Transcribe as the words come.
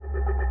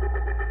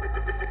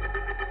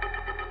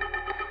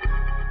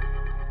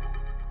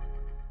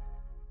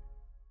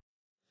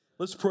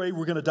Let's pray.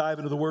 We're going to dive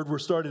into the Word. We're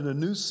starting a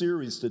new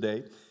series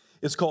today.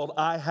 It's called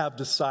I Have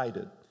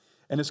Decided.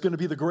 And it's going to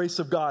be the grace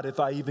of God if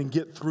I even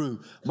get through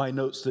my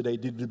notes today,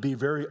 to be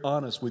very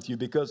honest with you,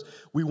 because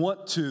we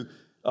want to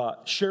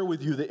share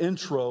with you the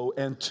intro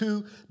and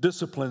two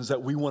disciplines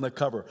that we want to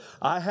cover.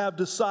 I have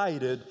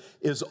decided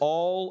is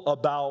all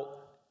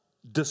about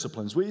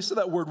disciplines. Will you say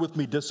that word with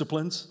me,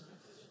 disciplines?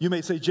 You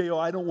may say, J.O.,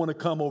 I don't want to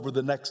come over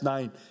the next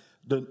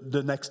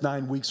next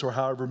 9 weeks or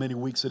however many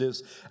weeks it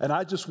is. And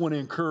I just want to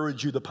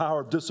encourage you, the power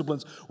of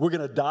disciplines. We're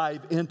going to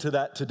dive into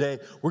that today.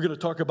 We're going to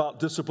talk about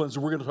disciplines,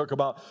 and we're going to talk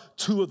about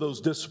two of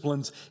those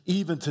disciplines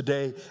even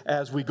today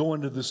as we go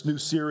into this new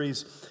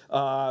series.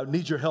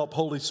 Need your help,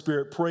 Holy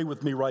Spirit. Pray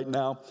with me right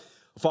now.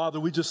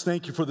 Father, we just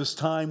thank you for this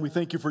time. We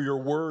thank you for your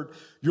word.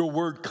 Your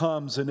word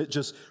comes and it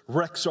just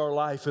wrecks our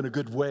life in a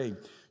good way.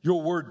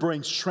 Your word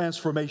brings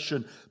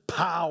transformation,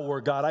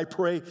 power, God. I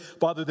pray,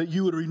 Father, that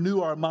you would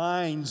renew our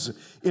minds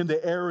in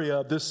the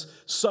area of this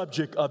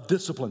subject of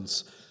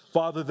disciplines.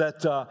 Father,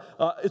 that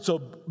it's a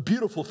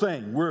beautiful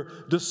thing.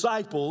 We're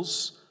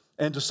disciples,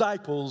 and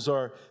disciples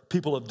are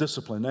people of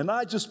discipline. And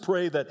I just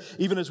pray that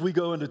even as we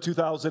go into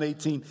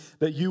 2018,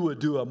 that you would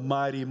do a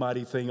mighty,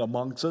 mighty thing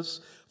amongst us.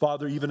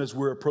 Father, even as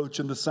we're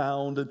approaching the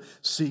Sound and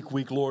Seek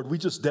Week, Lord, we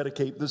just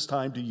dedicate this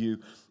time to you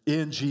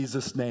in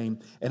Jesus' name.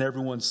 And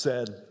everyone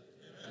said,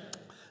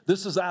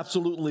 this is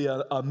absolutely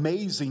an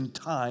amazing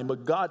time, a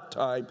God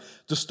time,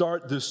 to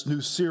start this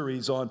new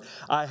series on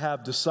I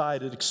Have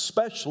Decided,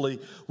 especially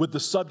with the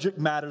subject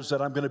matters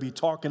that I'm going to be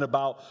talking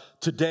about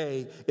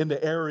today in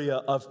the area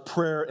of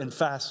prayer and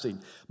fasting.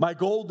 My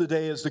goal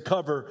today is to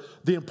cover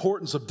the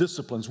importance of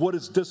disciplines. What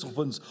is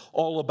disciplines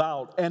all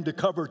about? And to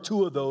cover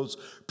two of those,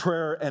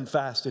 prayer and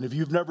fasting. If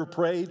you've never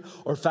prayed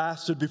or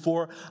fasted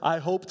before, I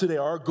hope today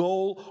our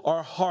goal,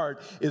 our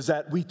heart, is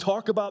that we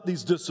talk about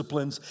these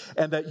disciplines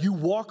and that you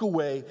walk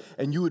away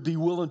and you would be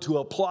willing to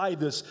apply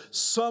this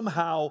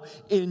somehow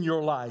in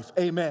your life.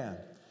 Amen.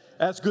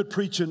 That's good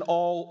preaching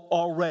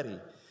already.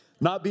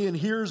 Not being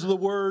hearers of the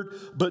word,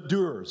 but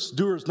doers.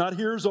 Doers, not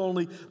hearers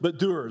only, but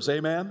doers.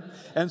 Amen.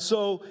 And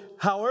so,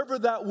 however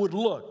that would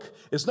look,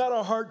 it's not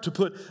our heart to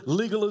put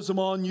legalism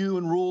on you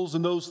and rules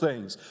and those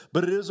things,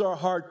 but it is our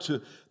heart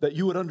that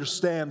you would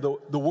understand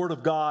the word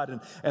of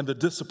God and the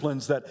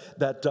disciplines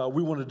that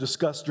we want to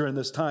discuss during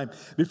this time.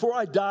 Before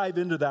I dive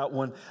into that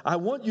one, I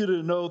want you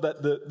to know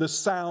that the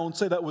sound,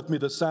 say that with me,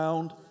 the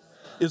sound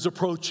is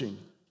approaching.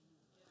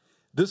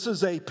 This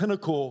is a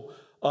pinnacle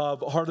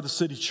of Heart of the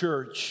City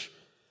Church.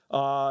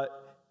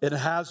 It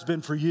has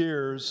been for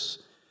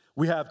years.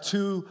 We have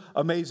two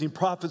amazing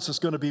prophets that's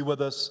going to be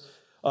with us,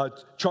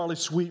 Charlie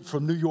Sweet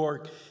from New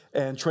York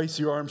and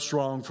Tracy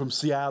Armstrong from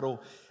Seattle.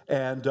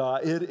 And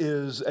it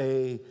is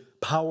a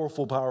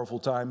powerful, powerful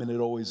time, and it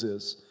always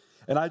is.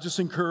 And I just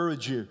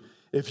encourage you,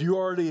 if you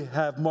already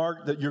have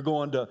marked that you're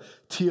going to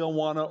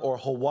Tijuana or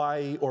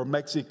Hawaii or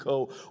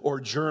Mexico or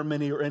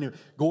Germany or anywhere,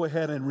 go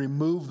ahead and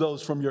remove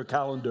those from your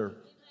calendar.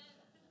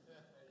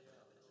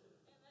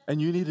 And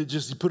you need to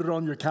just put it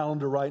on your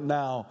calendar right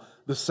now,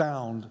 the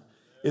Sound.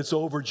 It's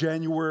over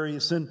January.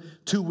 It's in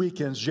 2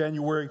 weekends,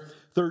 January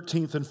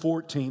 13th and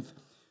 14th.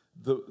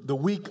 The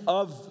week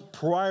of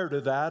prior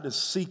to that is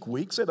Seek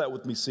Week. Say that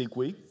with me, Seek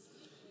Week.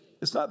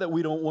 It's not that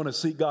we don't want to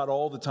seek God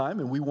all the time,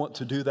 and we want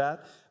to do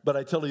that. But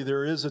I tell you,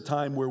 there is a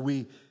time where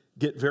we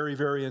get very,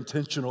 very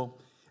intentional.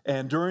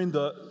 And during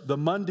the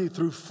Monday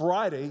through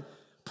Friday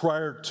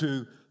prior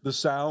to the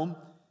Sound,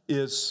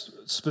 is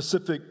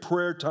specific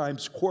prayer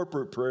times,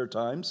 corporate prayer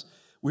times.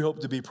 We hope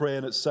to be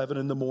praying at 7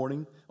 in the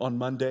morning on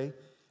Monday,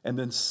 and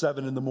then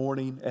 7 in the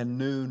morning and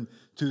noon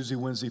Tuesday,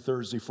 Wednesday,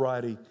 Thursday,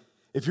 Friday.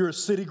 If you're a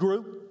city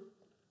group,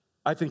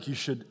 I think you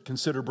should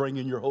consider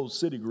bringing your whole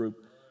city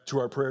group to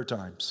our prayer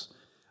times.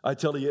 I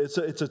tell you, it's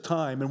a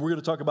time, and we're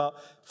going to talk about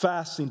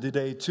fasting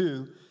today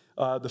too.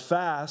 The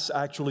fast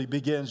actually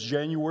begins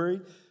January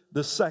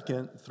the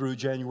 2nd through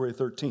January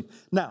 13th.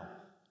 Now,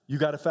 you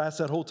got to fast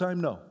that whole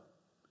time? No.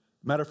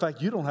 Matter of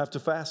fact, you don't have to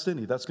fast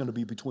any. That's going to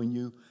be between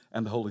you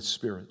and the Holy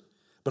Spirit.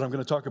 But I'm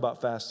going to talk about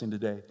fasting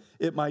today.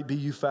 It might be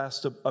you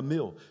fast a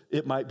meal.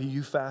 It might be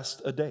you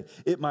fast a day.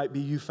 It might be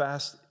you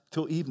fast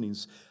till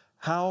evenings.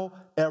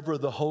 However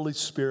the Holy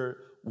Spirit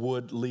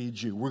would lead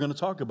you. We're going to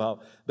talk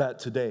about that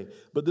today.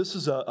 But this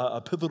is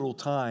a pivotal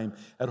time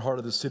at Heart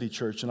of the City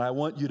Church. And I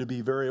want you to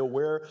be very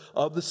aware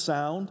of the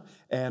Sound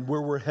and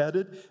where we're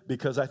headed,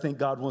 because I think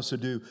God wants to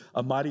do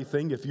a mighty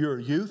thing. If you're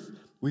a youth,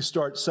 we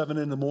start 7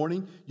 in the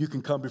morning. You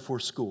can come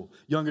before school.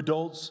 Young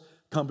adults,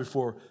 come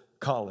before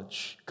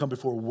college, come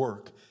before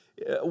work.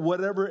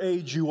 Whatever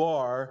age you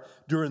are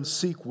during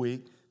Seek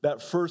Week,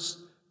 that first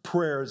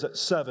prayer is at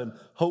 7,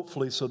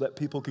 hopefully so that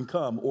people can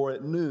come, or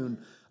at noon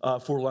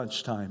for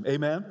lunchtime.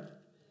 Amen?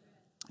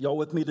 Y'all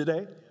with me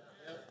today?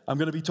 I'm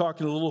going to be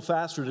talking a little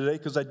faster today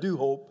because I do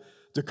hope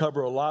to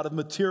cover a lot of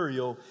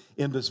material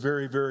in this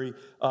very, very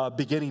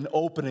beginning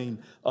opening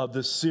of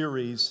this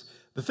series.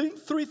 The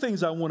three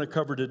things I want to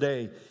cover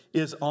today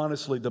is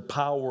honestly the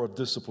power of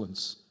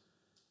disciplines.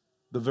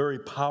 The very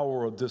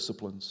power of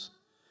disciplines.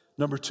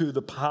 Number 2,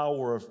 the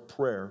power of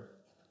prayer.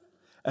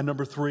 And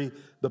number 3,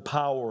 the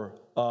power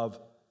of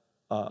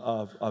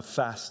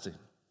fasting,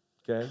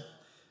 okay?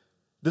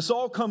 This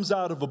all comes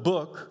out of a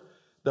book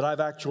that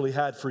I've actually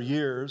had for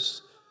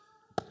years,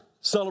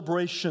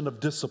 Celebration of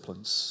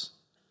Disciplines.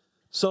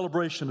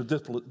 Celebration of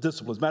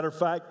Disciplines. Matter of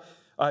fact,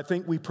 I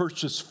think we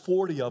purchased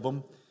 40 of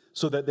them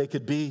so that they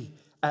could be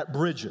at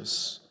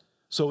Bridges.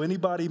 So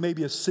anybody,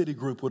 maybe a city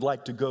group, would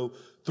like to go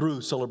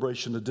through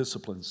Celebration of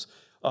Disciplines.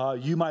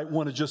 You might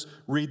want to just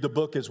read the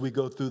book as we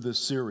go through this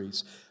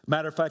series.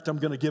 Matter of fact, I'm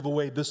going to give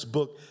away this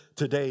book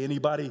today.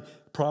 Anybody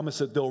promise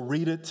that they'll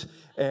read it?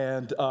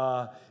 And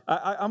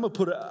I'm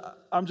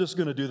just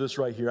going to do this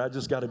right here. I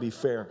just got to be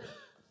fair.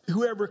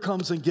 Whoever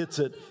comes and gets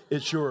it,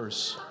 it's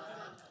yours.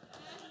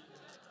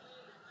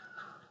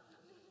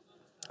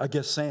 I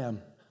guess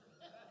Sam.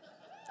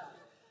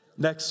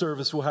 Next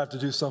service, we'll have to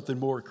do something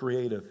more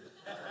creative.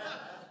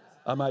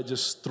 I might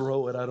just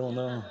throw it, I don't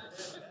know.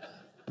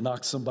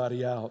 Knock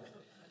somebody out.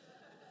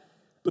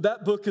 But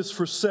that book is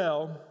for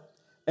sale,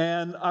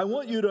 and I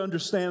want you to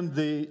understand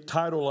the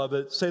title of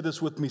it. Say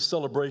this with me,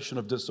 Celebration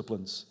of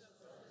Disciplines.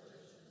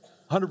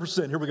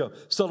 100%, here we go.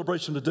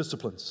 Celebration of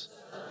Disciplines.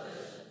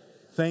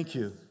 Thank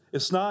you.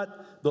 It's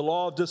not the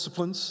law of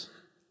disciplines.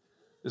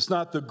 It's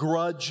not the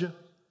grudge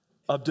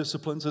of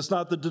disciplines. It's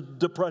not the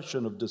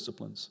depression of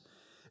disciplines.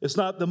 It's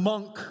not the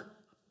monk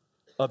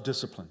of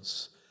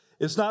disciplines.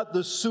 It's not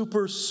the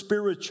super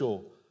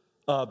spiritual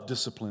of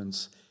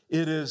disciplines.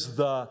 It is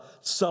the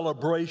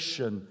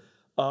celebration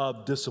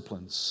of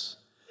disciplines.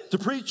 To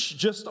preach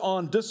just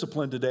on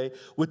discipline today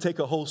would take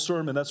a whole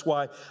sermon. That's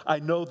why I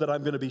know that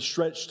I'm going to be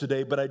stretched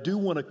today, but I do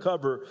want to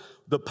cover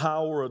the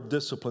power of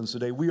disciplines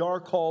today. We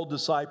are called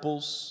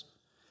disciples.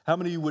 How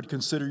many of you would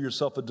consider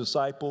yourself a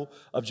disciple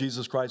of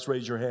Jesus Christ?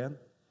 Raise your hand.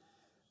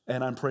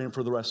 And I'm praying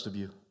for the rest of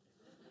you.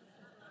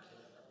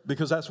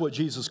 Because that's what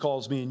Jesus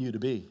calls me and you to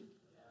be.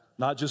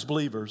 Not just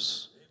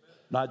believers,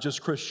 not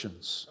just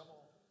Christians.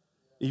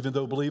 Even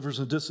though believers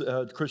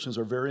and Christians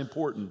are very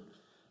important,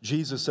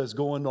 Jesus says,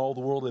 go into all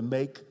the world and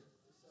make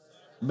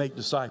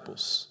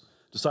disciples.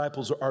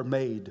 Disciples are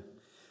made.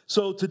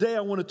 So today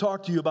I want to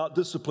talk to you about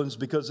disciplines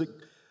because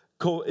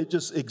it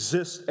just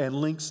exists and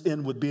links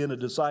in with being a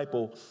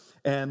disciple.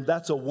 And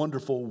that's a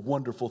wonderful,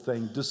 wonderful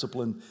thing.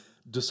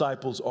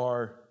 Disciples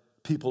are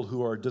people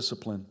who are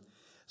disciplined.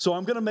 So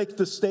I'm going to make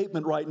this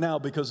statement right now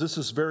because this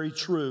is very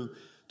true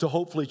to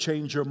hopefully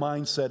change your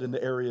mindset in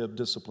the area of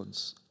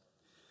disciplines.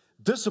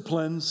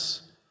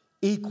 Disciplines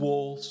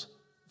equals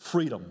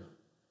freedom.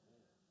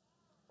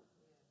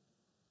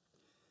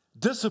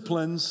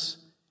 Disciplines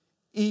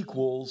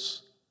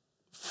equals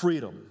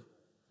freedom.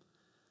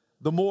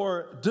 The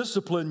more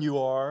disciplined you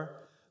are,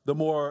 the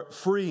more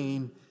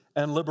freeing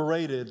and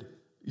liberated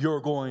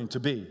you're going to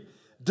be.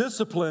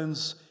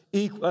 Disciplines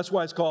that's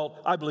why it's called,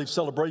 I believe,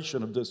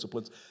 celebration of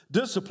disciplines.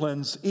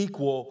 Disciplines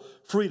equal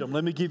freedom.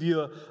 Let me give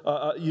you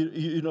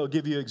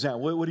give you an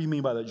example. What do you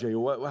mean by that, Jay?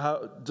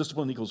 How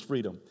discipline equals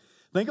freedom?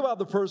 Think about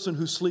the person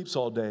who sleeps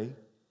all day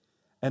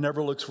and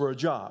never looks for a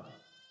job.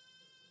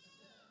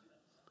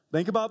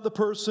 Think about the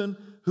person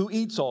who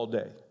eats all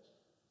day.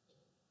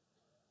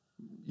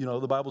 You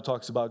know, the Bible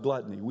talks about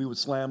gluttony. We would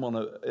slam on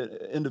an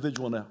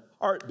individual in a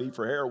heartbeat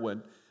for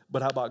heroin,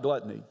 but how about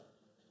gluttony?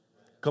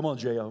 Come on,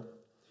 J.O.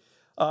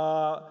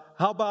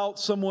 How about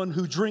someone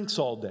who drinks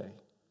all day?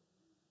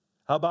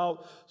 How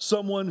about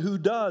someone who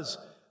does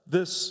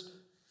this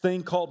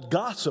thing called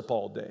gossip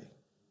all day?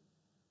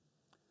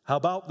 How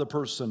about the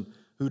person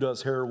who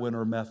does heroin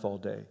or meth all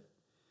day?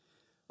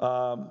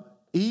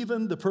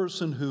 Even the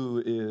person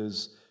who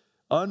is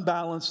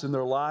unbalanced in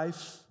their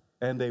life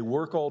and they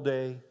work all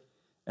day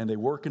and they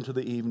work into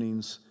the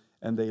evenings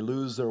and they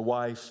lose their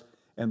wife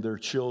and their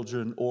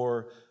children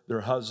or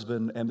their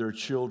husband and their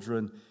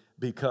children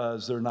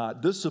because they're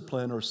not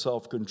disciplined or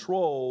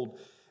self-controlled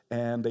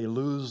and they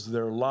lose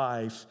their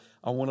life.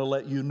 I want to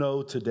let you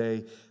know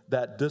today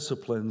that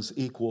disciplines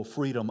equal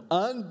freedom.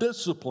 An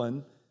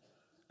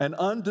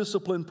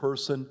undisciplined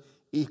person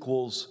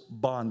equals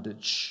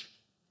bondage.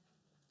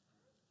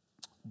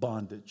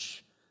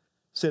 Bondage.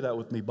 Say that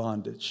with me,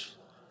 bondage.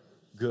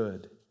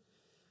 Good.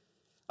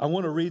 I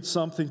want to read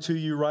something to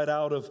you right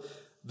out of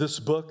this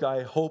book.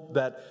 I hope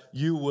that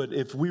you would,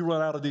 if we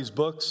run out of these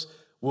books,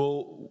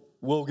 we'll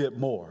get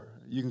more.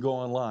 You can go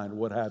online,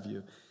 what have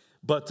you.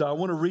 But I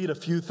want to read a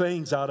few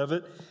things out of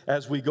it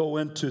as we go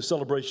into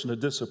celebration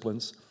of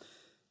disciplines.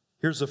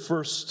 Here's the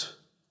first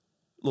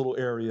little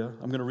area.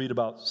 I'm going to read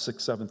about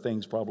 6, 7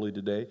 things probably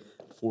today,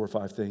 4 or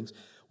 5 things.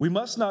 We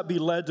must not be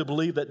led to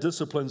believe that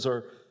disciplines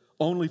are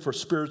only for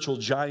spiritual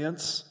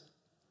giants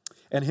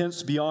and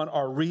hence beyond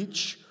our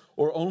reach,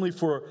 or only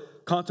for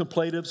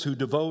contemplatives who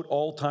devote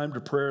all time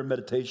to prayer and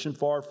meditation.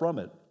 Far from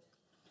it.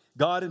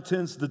 God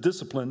intends the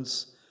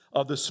disciplines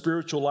of the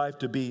spiritual life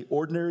to be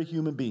ordinary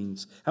human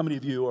beings. How many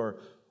of you are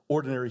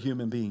ordinary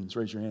human beings?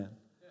 Raise your hand.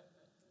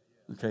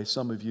 Okay,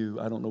 some of you,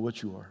 I don't know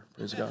what you are.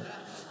 Praise God.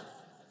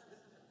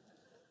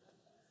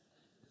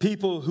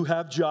 People who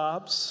have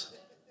jobs,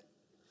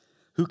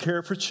 who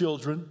care for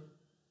children,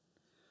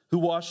 who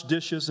wash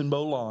dishes and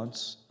mow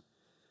lawns,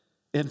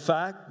 In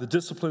fact, the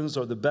disciplines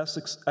are the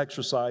best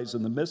exercise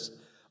in the midst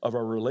of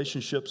our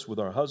relationships with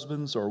our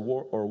husbands, our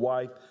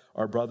wife,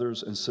 our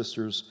brothers and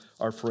sisters,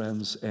 our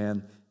friends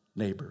and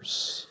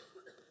neighbors.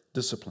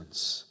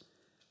 Disciplines.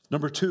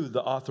 Number 2,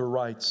 the author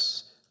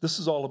writes, this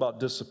is all about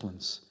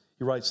disciplines.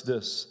 He writes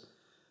this: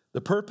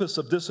 the purpose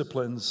of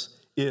disciplines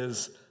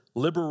is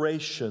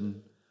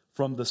liberation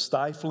from the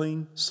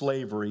stifling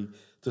slavery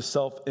to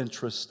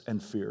self-interest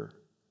and fear.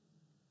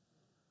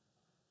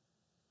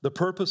 The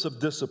purpose of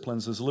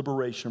disciplines is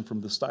liberation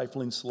from the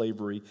stifling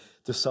slavery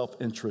to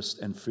self-interest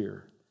and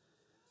fear.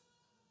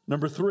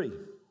 Number 3,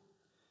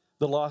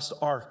 the lost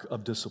art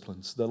of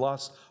disciplines, the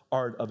lost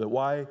art of it.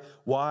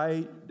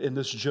 Why in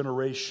this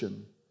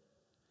generation,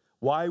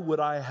 why would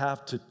I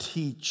have to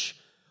teach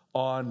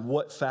on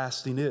what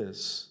fasting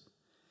is?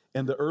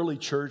 In the early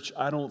church,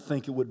 I don't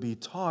think it would be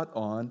taught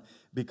on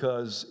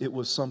because it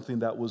was something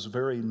that was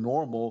very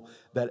normal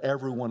that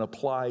everyone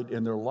applied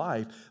in their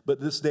life. But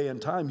this day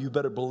and time, you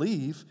better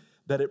believe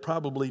that it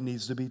probably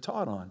needs to be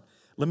taught on.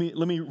 Let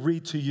me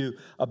read to you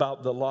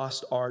about the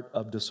lost art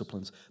of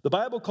disciplines. The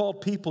Bible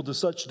called people to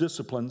such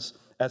disciplines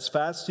as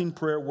fasting,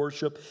 prayer,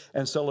 worship,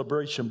 and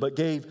celebration, but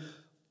gave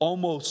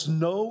almost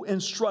no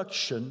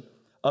instruction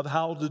of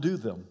how to do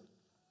them.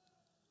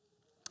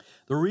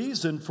 The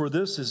reason for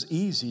this is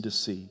easy to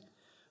see.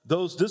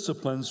 Those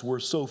disciplines were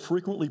so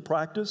frequently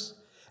practiced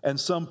and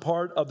some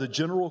part of the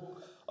general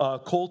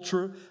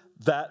culture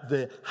that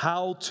the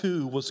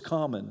how-to was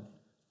common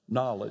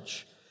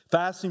knowledge.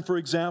 Fasting, for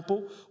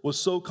example, was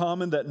so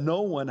common that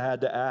no one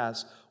had to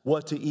ask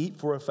what to eat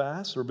for a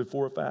fast or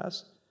before a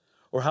fast,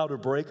 or how to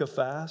break a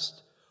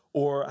fast,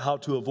 or how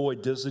to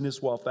avoid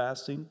dizziness while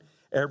fasting.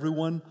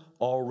 Everyone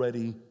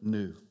already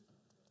knew.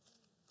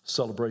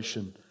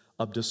 Celebration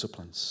of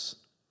disciplines.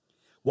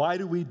 Why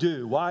do we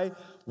do?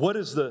 What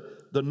is the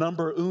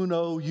number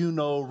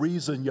uno,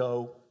 reason,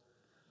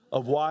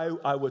 of why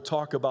I would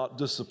talk about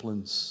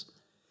disciplines?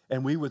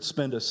 And we would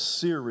spend a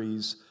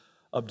series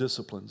of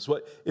disciplines.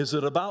 What is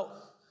it about?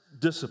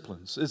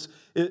 Disciplines.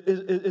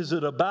 Is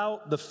it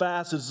about the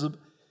fast?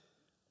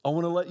 I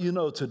want to let you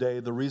know today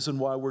the reason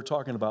why we're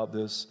talking about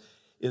this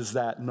is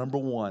that, number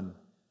 1,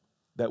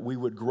 that we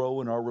would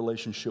grow in our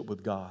relationship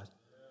with God.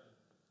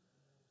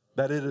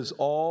 That it is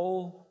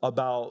all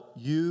about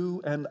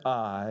you and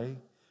I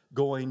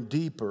going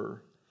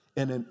deeper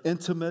in an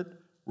intimate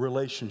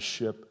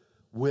relationship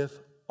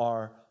with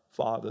our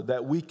Father.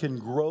 That we can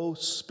grow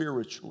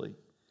spiritually.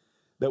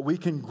 That we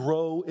can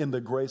grow in the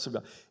grace of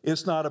God.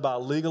 It's not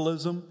about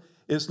legalism.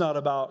 It's not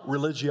about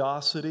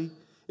religiosity.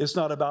 It's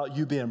not about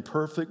you being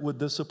perfect with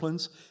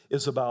disciplines.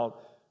 It's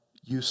about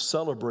you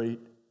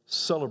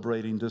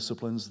celebrating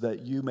disciplines that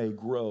you may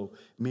grow.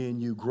 Me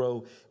and you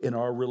grow in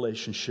our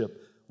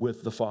relationship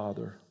with the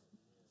Father.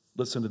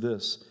 Listen to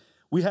this.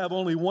 We have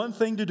only one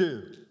thing to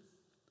do,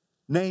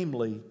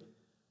 namely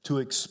to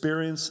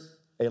experience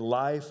a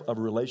life of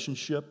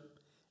relationship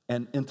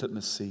and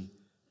intimacy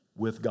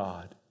with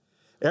God.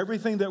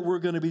 Everything that we're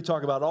going to be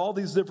talking about, all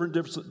these different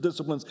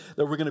disciplines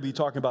that we're going to be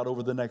talking about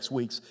over the next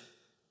weeks,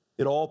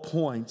 it all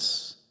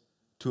points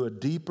to a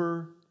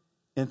deeper,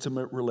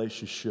 intimate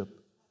relationship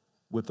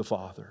with the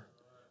Father.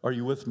 Are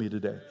you with me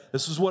today?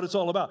 This is what it's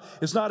all about.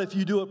 It's not if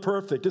you do it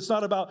perfect. It's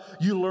not about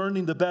you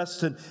learning the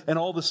best and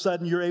all of a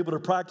sudden you're able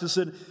to practice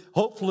it.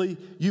 Hopefully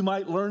you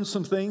might learn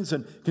some things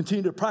and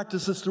continue to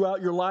practice this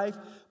throughout your life,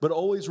 but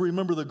always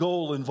remember the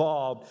goal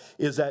involved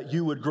is that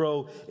you would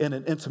grow in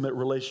an intimate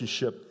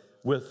relationship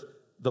with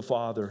the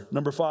Father.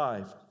 Number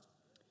 5,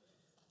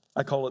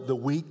 I call it the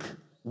weak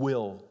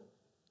will.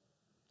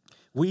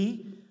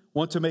 We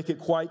want to make it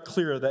quite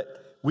clear that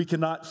we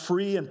cannot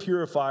free and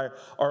purify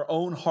our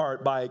own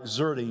heart by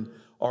exerting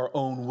our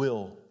own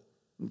will.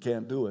 You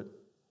can't do it.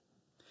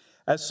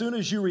 As soon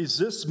as you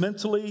resist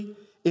mentally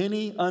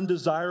any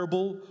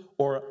undesirable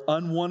or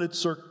unwanted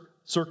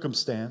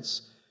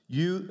circumstance,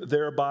 you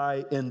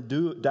thereby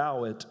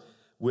endow it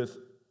with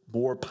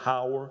more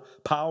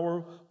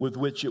power with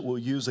which it will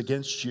use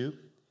against you,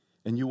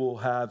 and you will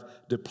have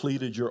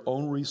depleted your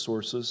own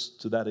resources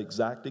to that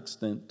exact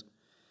extent.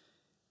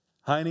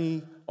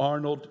 Heine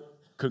Arnold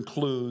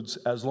concludes,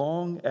 as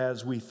long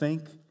as we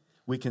think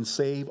we can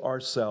save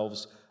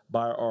ourselves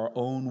by our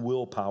own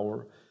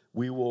willpower,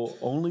 we will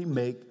only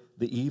make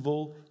the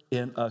evil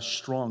in us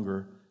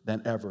stronger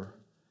than ever.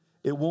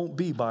 It won't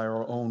be by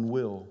our own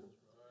will.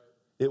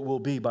 It will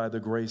be by the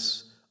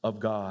grace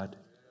of God.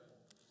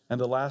 And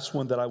the last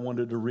one that I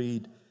wanted to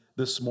read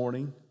this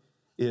morning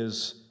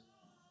is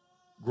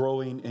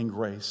growing in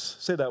grace.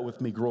 Say that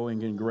with me,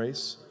 growing in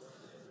grace.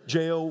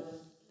 J.O.,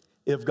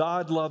 if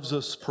God loves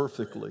us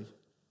perfectly,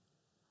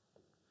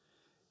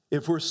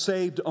 if we're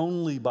saved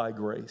only by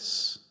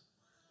grace,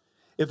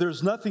 if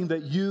there's nothing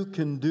that you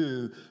can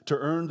do to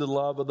earn the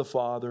love of the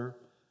Father,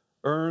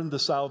 earn the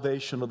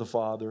salvation of the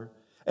Father,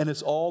 and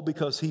it's all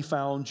because He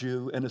found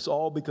you, and it's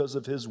all because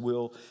of His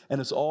will,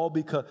 and it's all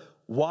because,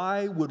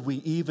 why would we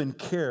even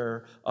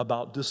care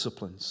about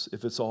disciplines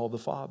if it's all the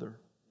Father?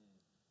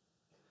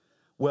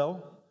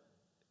 Well,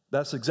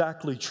 that's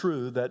exactly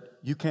true, that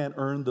you can't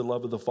earn the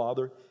love of the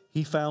Father.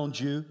 He found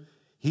you.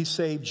 He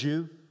saved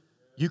you.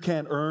 You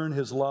can't earn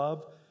his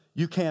love.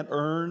 You can't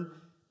earn,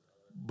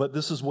 but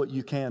this is what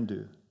you can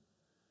do.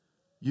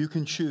 You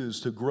can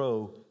choose to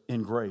grow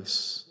in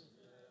grace.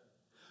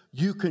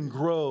 You can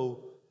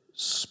grow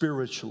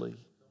spiritually.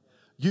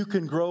 You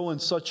can grow in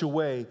such a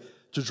way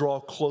to draw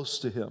close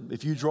to him.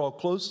 If you draw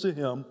close to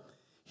him,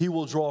 he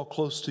will draw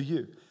close to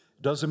you.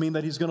 Doesn't mean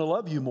that he's going to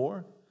love you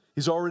more.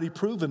 He's already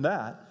proven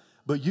that.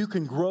 But you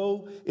can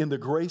grow in the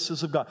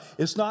graces of God.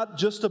 It's not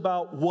just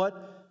about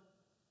what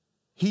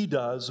he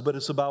does, but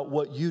it's about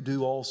what you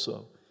do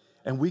also.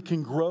 And we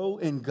can grow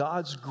in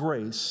God's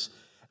grace,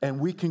 and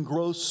we can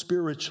grow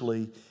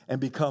spiritually and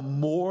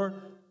become more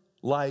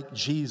like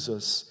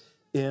Jesus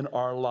in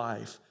our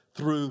life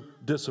through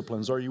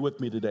disciplines. Are you with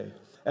me today?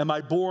 Am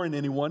I boring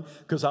anyone?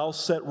 Because I'll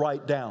set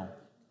right down.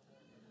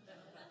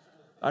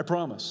 I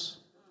promise.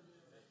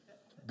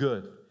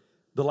 Good.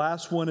 The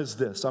last one is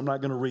this. I'm not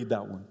going to read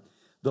that one.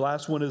 The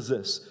last one is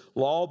this.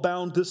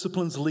 Law-bound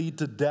disciplines lead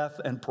to death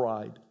and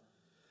pride.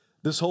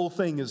 This whole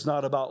thing is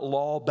not about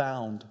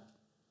law-bound.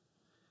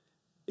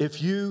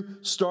 If you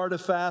start a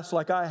fast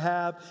like I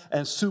have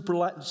and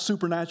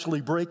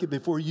supernaturally break it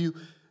before you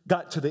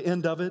got to the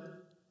end of it,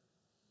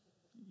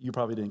 you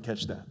probably didn't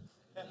catch that.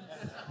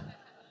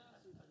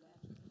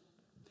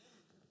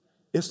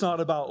 It's not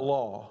about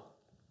law.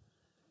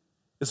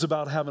 It's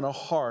about having a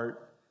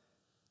heart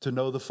to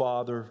know the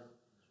Father.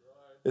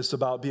 It's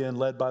about being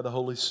led by the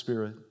Holy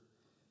Spirit.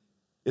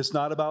 It's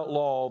not about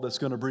law that's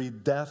going to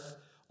breathe death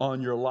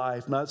on your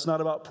life. It's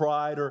not about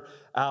pride or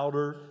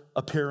outer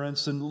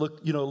appearance and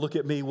look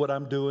at me, what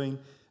I'm doing.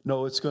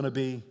 No, it's going to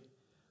be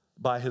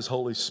by his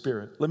Holy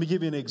Spirit. Let me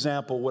give you an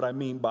example what I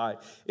mean by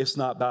it's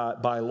not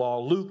by law.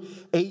 Luke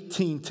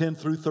 18:10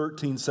 through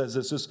 13 says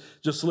this.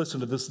 Just listen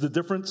to this. The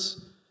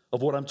difference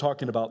of what I'm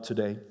talking about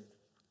today.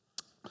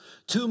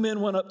 Two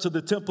men went up to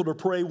the temple to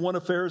pray, one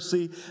a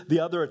Pharisee, the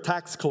other a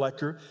tax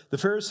collector. The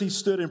Pharisee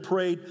stood and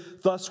prayed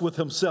thus with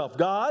himself,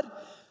 God,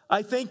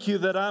 I thank you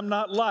that I'm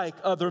not like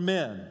other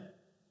men.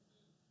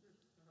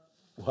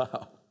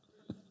 Wow.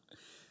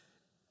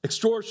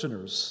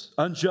 Extortioners,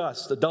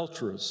 unjust,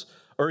 adulterers,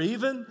 or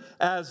even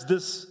as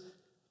this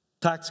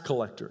tax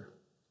collector.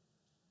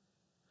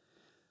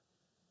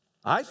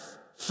 I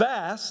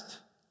fast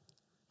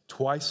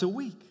twice a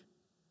week.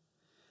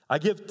 I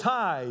give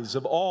tithes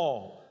of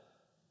all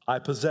I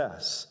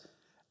possess.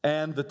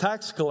 And the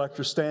tax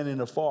collector,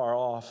 standing afar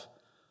off,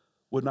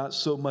 would not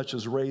so much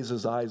as raise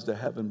his eyes to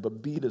heaven,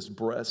 but beat his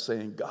breast,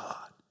 saying,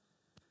 God,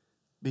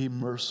 be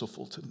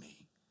merciful to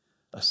me,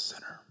 a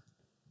sinner.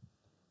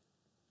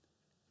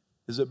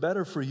 Is it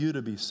better for you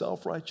to be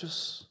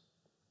self-righteous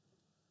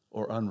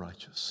or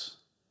unrighteous?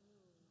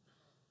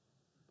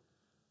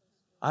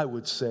 I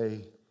would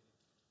say,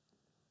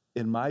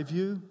 in my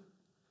view,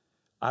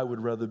 I would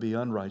rather be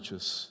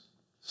unrighteous,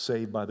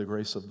 saved by the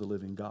grace of the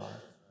living God.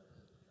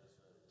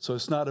 So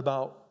it's not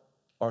about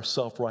our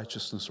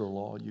self-righteousness or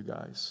law, you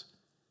guys.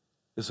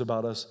 It's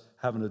about us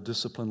having a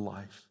disciplined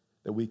life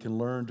that we can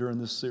learn during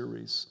this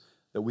series,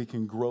 that we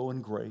can grow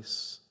in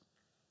grace,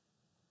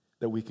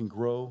 that we can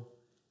grow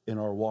in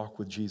our walk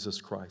with Jesus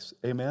Christ.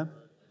 Amen?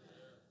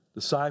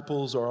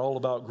 Disciples are all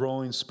about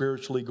growing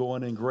spiritually,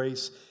 going in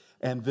grace,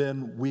 and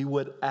then we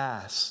would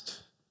ask.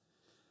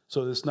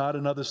 So it's not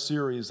another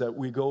series that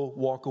we go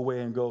walk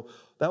away and go,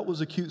 that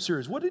was a cute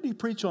series. What did he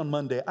preach on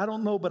Monday? I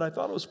don't know, but I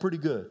thought it was pretty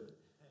good.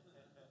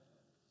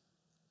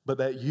 But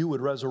that you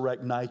would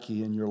resurrect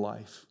Nike in your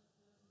life.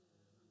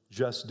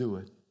 Just do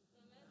it.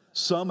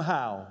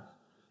 Somehow,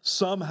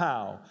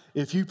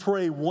 if you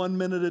pray 1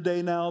 minute a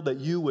day now, that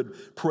you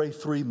would pray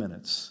 3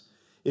 minutes.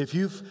 If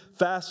you've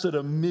fasted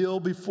a meal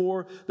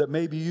before, that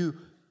maybe you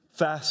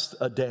fast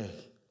a day.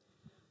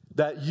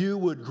 That you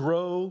would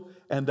grow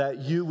and that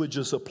you would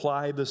just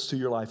apply this to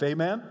your life.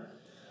 Amen?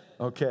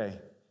 Okay.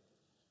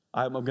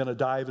 I'm going to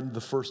dive into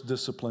the first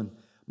discipline.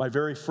 My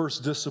very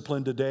first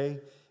discipline today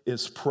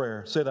is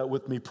prayer. Say that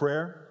with me,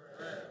 prayer.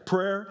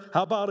 Prayer.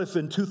 How about if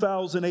in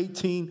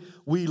 2018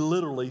 we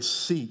literally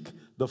seek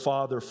the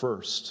Father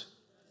first?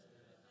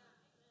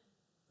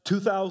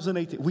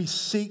 2018, we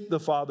seek the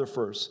Father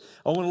first.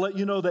 I want to let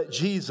you know that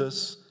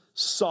Jesus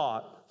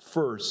sought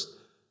first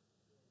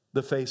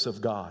the face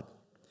of God.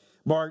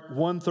 Mark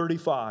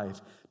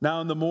 1:35.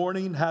 Now in the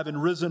morning, having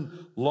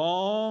risen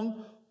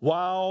long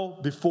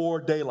while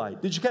before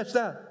daylight. Did you catch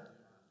that?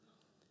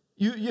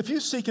 If you're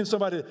seeking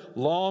somebody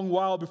long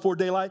while before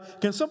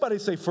daylight, can somebody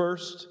say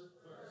first?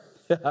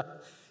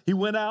 He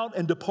went out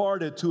and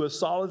departed to a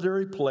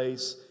solitary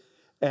place,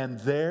 and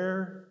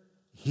there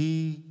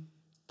he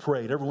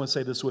prayed. Everyone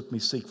say this with me,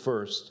 seek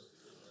first.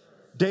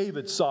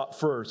 David sought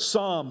first.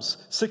 Psalms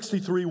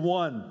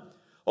 63:1.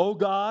 O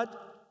God,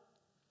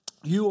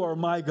 you are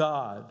my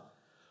God.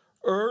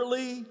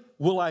 Early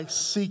will I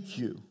seek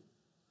you.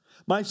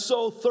 My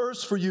soul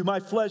thirsts for you. My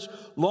flesh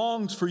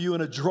longs for you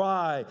in a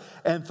dry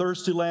and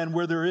thirsty land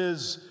where there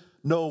is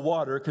no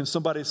water. Can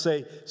somebody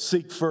say,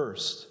 seek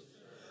first?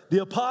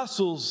 The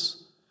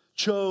apostles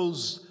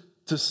chose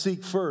to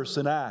seek first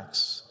in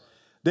Acts.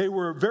 They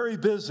were very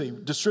busy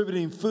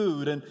distributing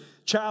food and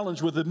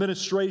challenged with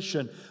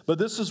administration, but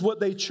this is what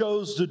they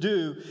chose to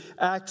do,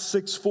 Acts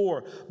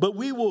 6:4. But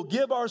we will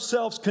give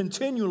ourselves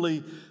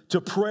continually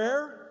to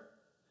prayer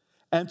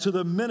and to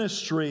the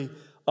ministry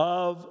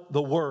of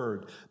the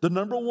word. The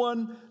number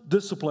one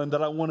discipline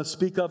that I want to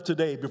speak of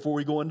today before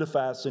we go into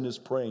fasting is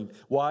praying.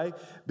 Why?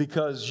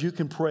 Because you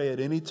can pray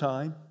at any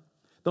time.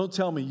 Don't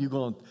tell me you're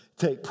going to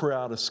take prayer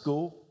out of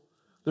school.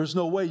 There's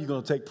no way you're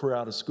going to take prayer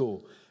out of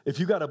school. If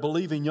you got a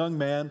believing young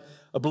man,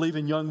 a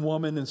believing young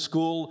woman in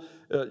school,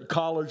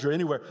 college, or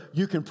anywhere,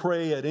 you can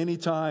pray at any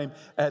time,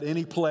 at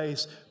any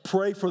place.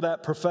 Pray for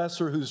that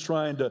professor who's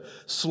trying to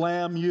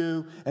slam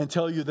you and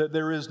tell you that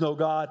there is no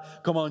God.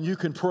 Come on, you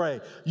can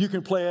pray. You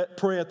can pray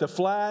at the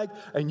flag,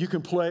 and you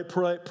can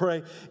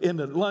pray in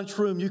the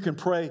lunchroom. You can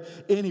pray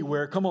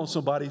anywhere. Come on,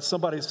 somebody.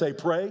 Somebody say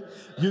pray.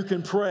 You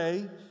can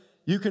pray.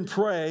 You can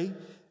pray.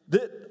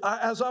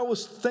 As I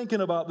was thinking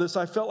about this,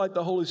 I felt like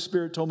the Holy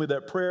Spirit told me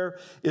that prayer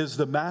is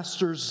the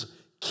master's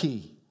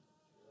key.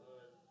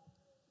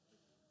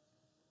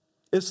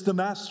 It's the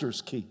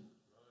master's key.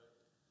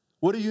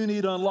 What do you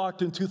need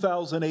unlocked in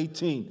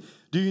 2018?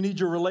 Do you need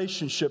your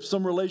relationship,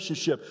 some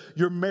relationship,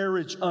 your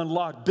marriage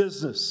unlocked,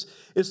 business?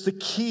 It's the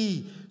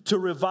key to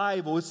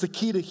revival. It's the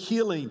key to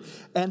healing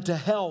and to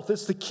health.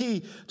 It's the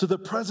key to the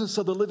presence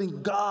of the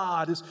living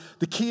God. It's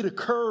the key to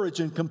courage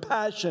and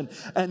compassion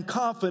and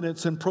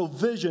confidence and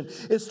provision.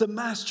 It's the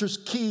master's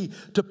key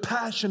to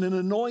passion and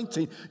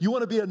anointing. You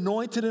want to be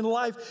anointed in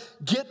life?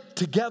 Get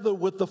together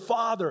with the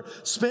Father.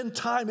 Spend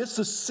time. It's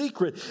the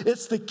secret.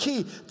 It's the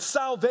key.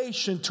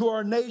 Salvation to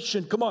our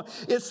nation. Come on.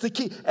 It's the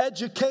key.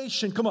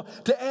 Education. Come on.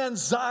 To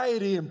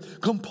anxiety and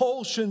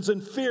compulsions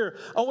and fear.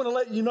 I want to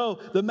let you know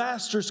the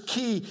master's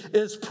key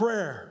is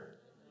prayer.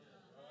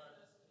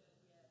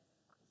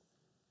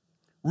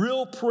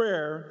 Real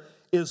prayer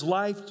is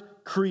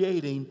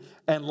life-creating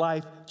and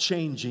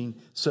life-changing,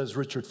 says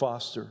Richard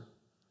Foster.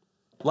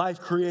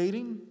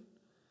 Life-creating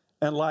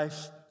and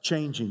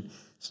life-changing.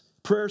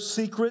 Prayer's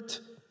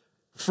secret,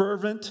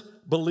 fervent,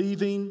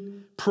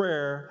 believing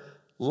prayer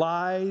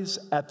lies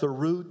at the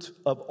root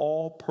of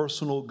all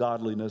personal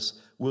godliness,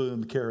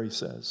 William Carey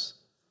says.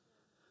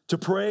 To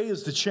pray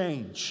is to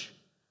change.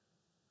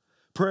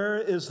 Prayer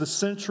is the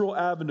central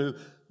avenue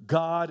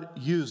God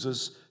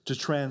uses to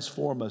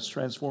transform us.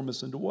 Transform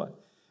us into what?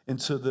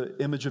 Into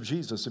the image of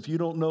Jesus. If you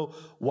don't know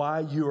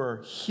why you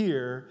are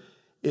here,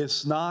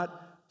 it's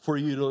not for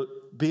you to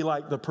be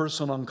like the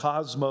person on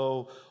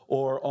Cosmo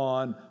or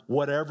on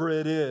whatever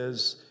it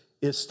is.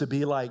 It's to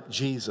be like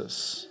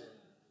Jesus.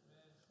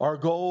 Our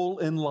goal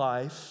in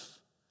life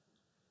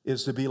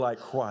is to be like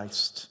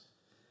Christ.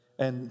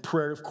 And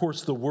prayer, of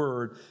course, the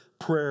word,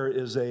 prayer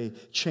is a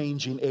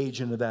changing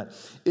agent of that.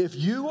 If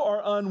you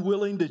are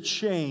unwilling to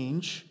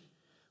change,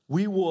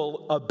 we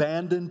will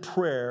abandon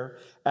prayer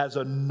as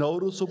a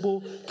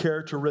noticeable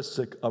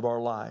characteristic of our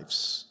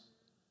lives.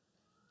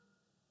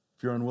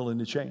 If you're unwilling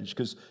to change,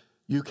 because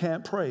you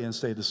can't pray and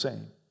stay the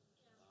same.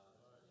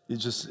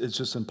 It's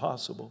just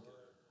impossible.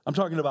 I'm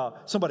talking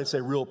about, somebody say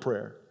real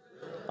prayer.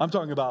 I'm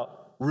talking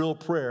about real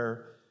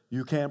prayer.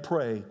 You can't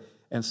pray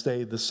and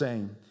stay the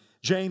same.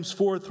 James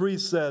 4:3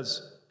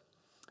 says,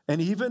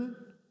 and even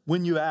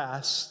when you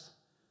ask,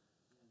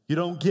 you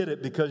don't get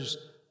it because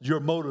your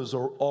motives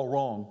are all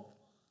wrong.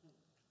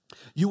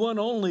 You want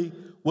only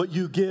what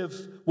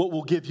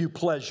will give you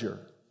pleasure.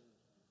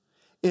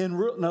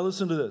 Now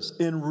listen to this.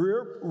 In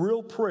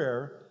real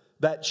prayer,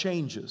 that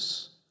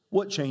changes.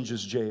 What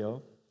changes,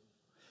 J.O.?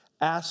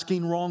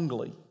 Asking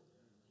wrongly.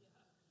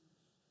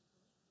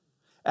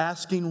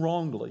 Asking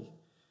wrongly.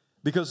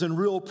 Because in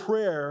real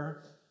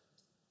prayer,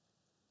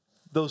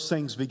 those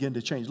things begin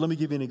to change. Let me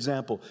give you an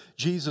example.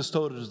 Jesus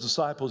told his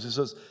disciples, he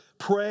says,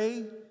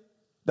 pray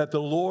that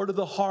the Lord of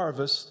the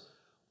harvest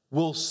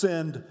will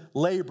send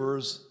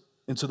laborers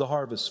into the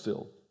harvest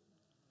field.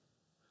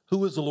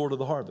 Who is the Lord of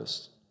the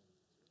harvest?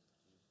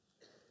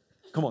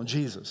 Come on,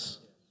 Jesus.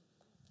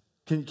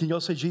 Can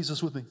y'all say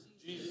Jesus with me?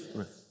 Jesus.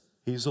 Right.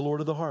 He's the Lord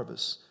of the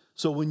harvest.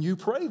 So when you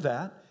pray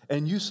that,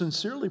 and you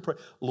sincerely pray,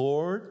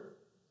 Lord,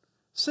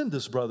 send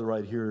this brother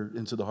right here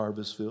into the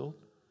harvest field,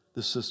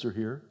 this sister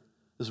here,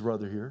 this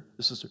brother here,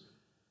 this sister.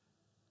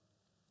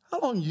 How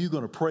long are you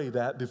going to pray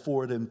that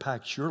before it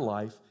impacts your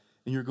life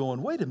and you're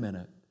going, wait a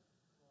minute,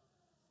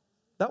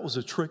 that was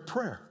a trick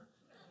prayer.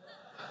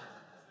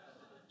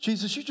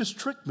 Jesus, you just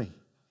tricked me.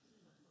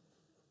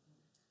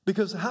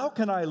 Because how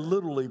can I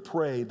literally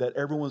pray that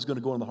everyone's going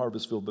to go in the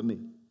harvest field but me?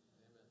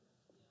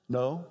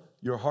 No,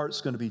 your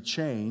heart's going to be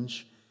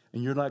changed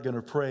and you're not going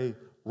to pray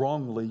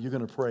wrongly. You're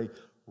going to pray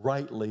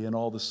rightly, and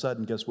all of a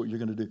sudden, guess what you're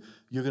going to do?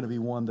 You're going to be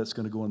one that's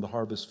going to go in the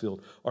harvest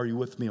field. Are you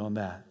with me on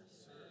that?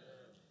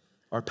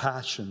 Our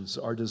passions,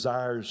 our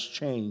desires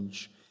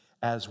change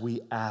as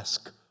we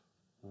ask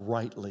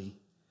rightly,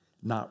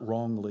 not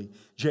wrongly.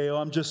 J.O.,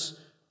 I'm just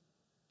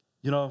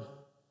a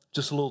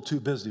little too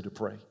busy to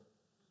pray.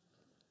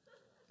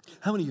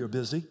 How many of you are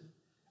busy?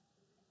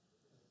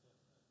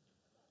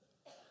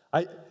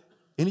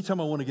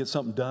 Anytime I want to get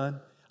something done,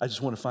 I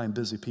just want to find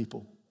busy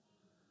people,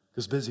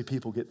 because busy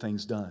people get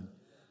things done.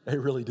 They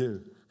really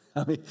do.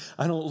 I mean,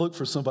 I don't look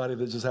for somebody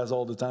that just has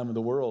all the time in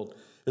the world.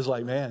 It's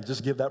like, man,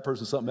 just give that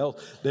person something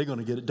else. They're going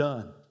to get it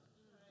done.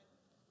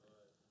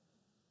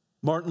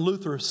 Martin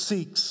Luther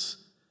seeks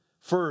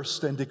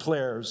first and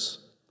declares,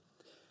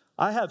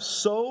 I have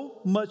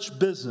so much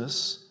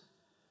business,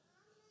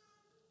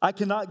 I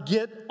cannot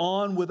get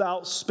on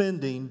without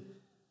spending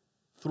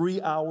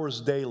 3 hours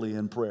daily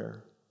in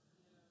prayer.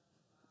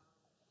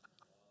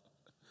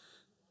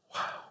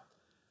 Wow.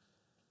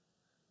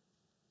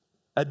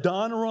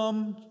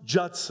 Adoniram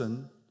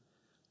Judson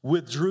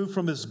withdrew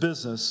from his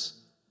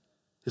business,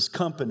 his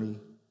company,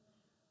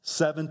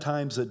 7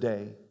 times a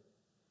day.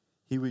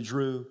 He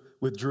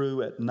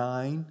withdrew at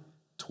 9,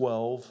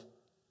 12,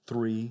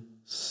 3,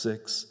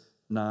 6,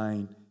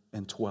 9,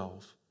 and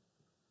 12.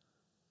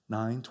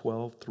 9,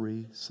 12,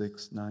 3,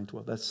 6, 9,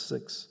 12. That's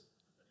 6.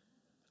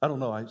 I don't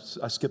know.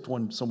 I skipped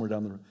one somewhere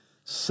down the road.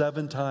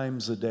 7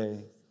 times a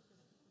day.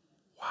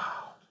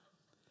 Wow.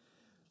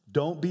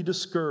 Don't be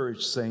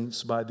discouraged,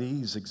 saints, by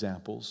these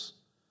examples.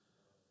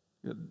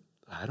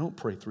 I don't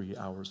pray 3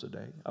 hours a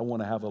day. I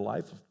want to have a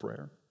life of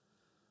prayer.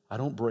 I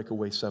don't break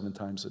away 7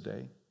 times a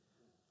day.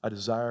 I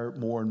desire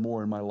more and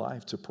more in my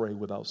life to pray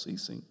without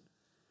ceasing.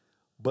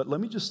 But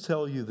let me just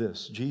tell you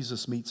this.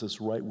 Jesus meets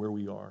us right where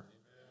we are.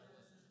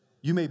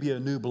 You may be a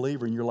new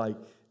believer and you're like,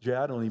 Jay,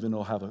 I don't even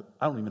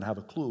have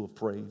a clue of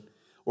praying.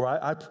 Or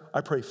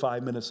I pray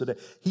 5 minutes a day.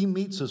 He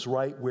meets us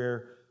right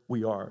where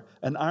we are.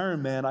 An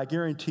Ironman, I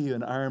guarantee you,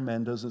 an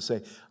Ironman doesn't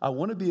say, I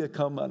want to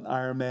become an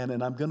Ironman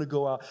and I'm going to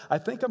go out. I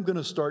think I'm going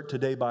to start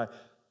today by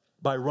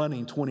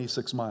running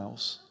 26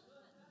 miles.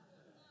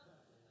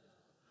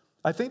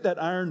 I think that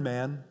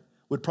Ironman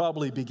would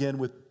probably begin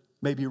with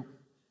maybe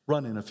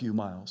running a few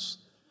miles,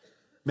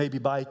 maybe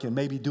biking,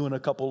 maybe doing a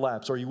couple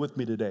laps. Are you with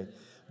me today?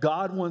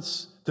 God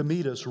wants to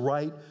meet us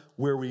right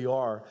where we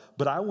are,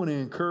 but I want to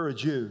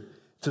encourage you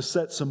to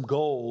set some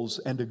goals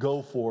and to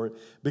go for it,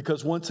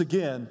 because once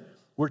again,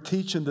 we're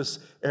teaching this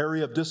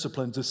area of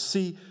discipline to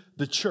see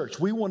the church.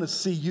 We want to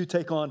see you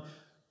take on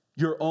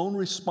your own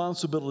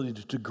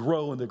responsibility to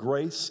grow in the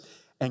grace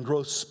and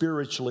grow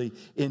spiritually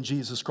in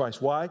Jesus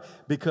Christ. Why?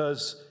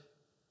 Because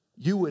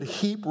you would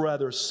heap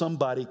rather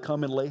somebody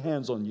come and lay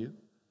hands on you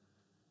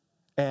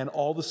and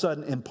all of a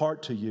sudden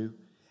impart to you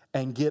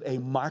and get a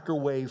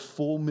microwave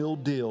full meal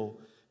deal,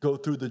 go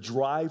through the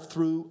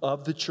drive-through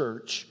of the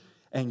church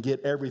and get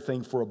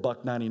everything for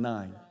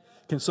 $1.99.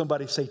 Can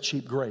somebody say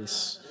cheap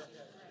grace?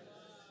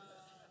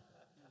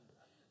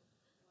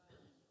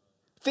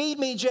 Feed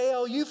me,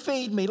 J.O., you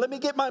feed me. Let me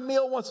get my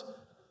meal once.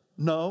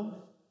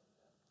 No.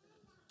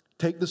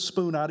 Take the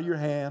spoon out of your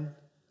hand,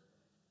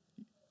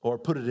 or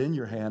put it in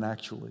your hand,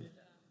 actually.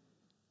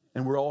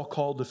 And we're all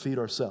called to feed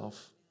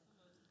ourselves.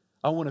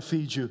 I want to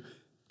feed you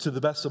to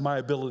the best of my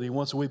ability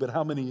once a week, but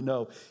how many of you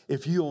know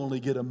if you only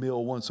get a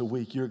meal once a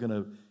week,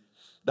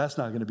 that's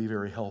not going to be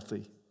very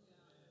healthy.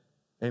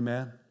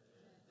 Amen?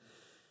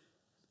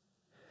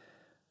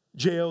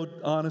 J.O.,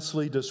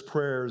 honestly, does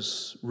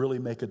prayers really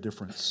make a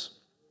difference?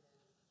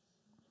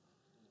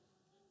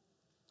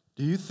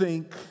 Do you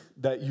think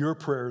that your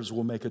prayers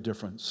will make a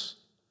difference?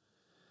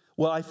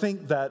 Well,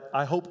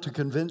 I hope to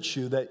convince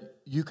you that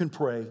you can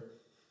pray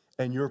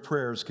and your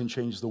prayers can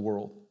change the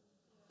world.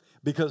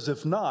 Because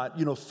if not,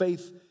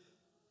 faith,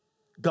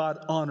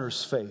 God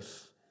honors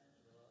faith.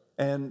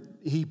 And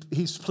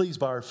He's pleased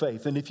by our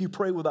faith. And if you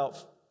pray without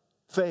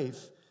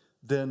faith,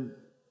 then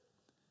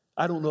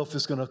I don't know if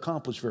it's going to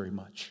accomplish very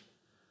much.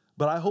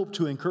 But I hope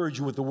to encourage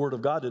you with the Word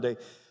of God today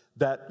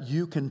that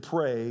you can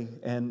pray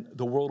and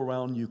the world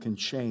around you can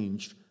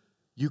change.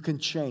 You can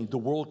change. The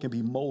world can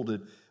be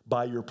molded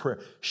by your prayer.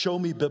 Show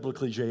me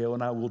biblically, J.O.,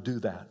 and I will do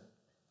that.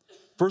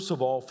 First of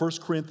all, 1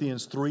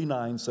 Corinthians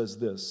 3:9 says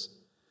this: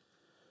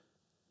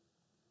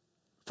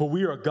 For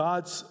we are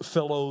God's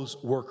fellows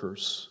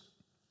workers.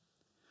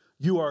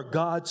 You are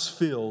God's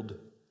field.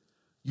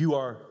 You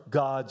are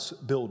God's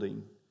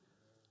building.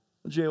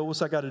 J.O., what's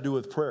that got to do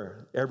with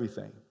prayer?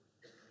 Everything.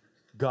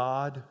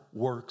 God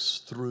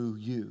works through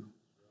you.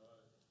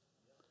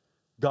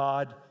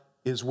 God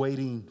is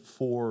waiting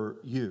for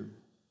you.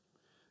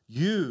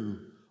 You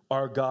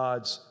are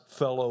God's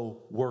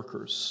fellow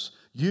workers.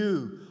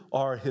 You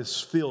are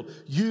His field.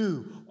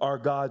 You are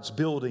God's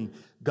building.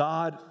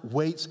 God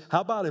waits.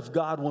 How about if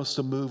God wants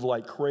to move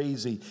like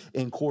crazy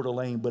in Coeur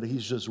d'Alene, but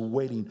He's just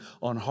waiting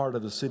on Heart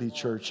of the City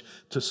Church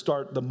to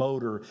start the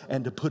motor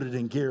and to put it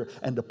in gear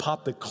and to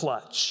pop the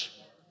clutch?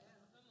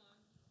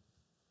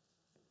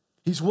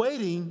 He's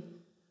waiting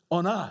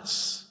on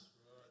us.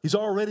 He's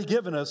already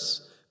given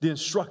us the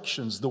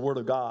instructions, the Word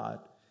of God.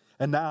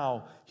 And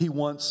now He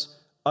wants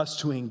us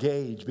to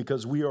engage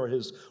because we are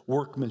His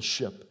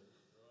workmanship.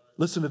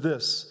 Listen to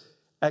this.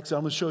 I'm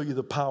going to show you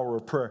the power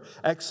of prayer.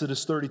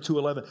 Exodus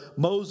 32:11.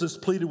 Moses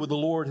pleaded with the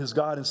Lord his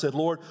God and said,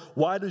 Lord,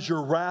 why does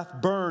your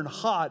wrath burn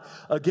hot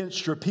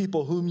against your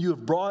people whom you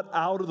have brought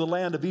out of the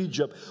land of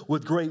Egypt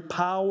with great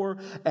power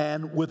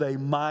and with a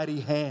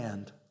mighty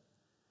hand?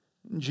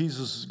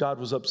 God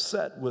was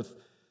upset with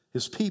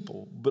his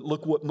people, but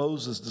look what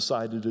Moses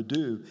decided to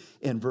do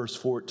in verse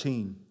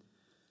 14.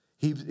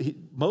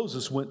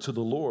 Moses went to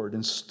the Lord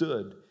and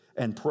stood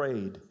and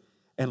prayed.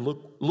 And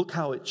look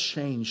how it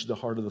changed the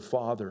heart of the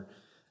Father.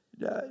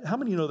 How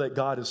many of you know that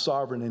God is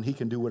sovereign and he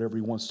can do whatever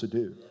he wants to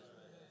do?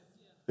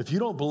 If you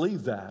don't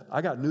believe that,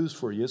 I got news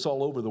for you. It's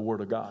all over the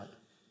Word of God.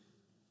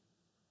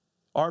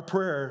 Our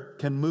prayer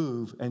can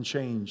move and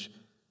change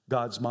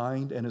God's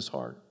mind and his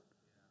heart.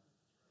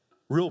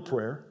 Real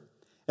prayer.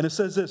 And it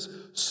says this,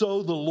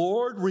 so the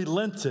Lord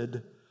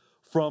relented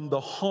from the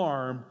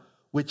harm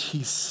which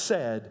he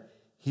said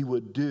he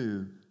would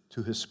do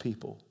to his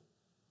people.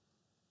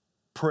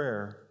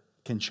 Prayer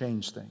can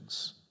change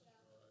things.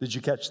 Did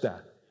you catch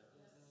that?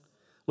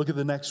 Look at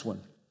the next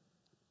one.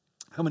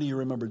 How many of you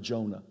remember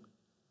Jonah?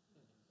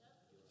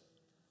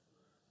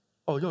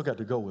 Oh, y'all got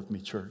to go with me,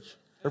 church.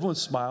 Everyone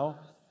smile.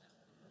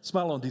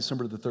 Smile on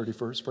December the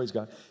 31st. Praise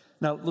God.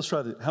 Now, let's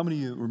try this. How many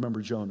of you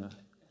remember Jonah?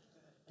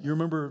 You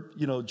remember,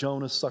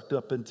 Jonah sucked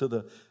up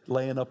into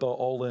laying up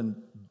all in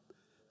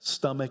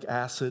stomach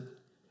acid?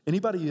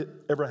 Anybody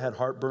ever had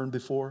heartburn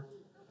before?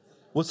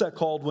 What's that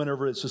called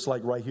whenever it's just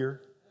like right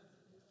here?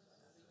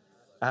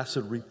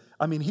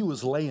 He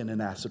was laying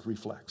in acid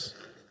reflux.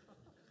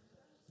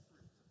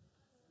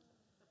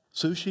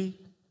 Sushi,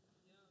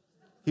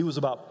 he was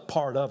about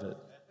part of it.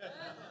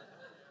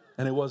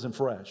 And it wasn't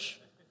fresh.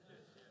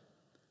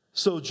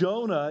 So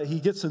Jonah, he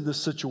gets in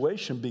this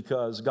situation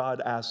because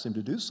God asked him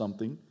to do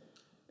something.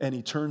 And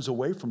he turns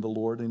away from the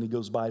Lord and he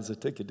goes buys a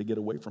ticket to get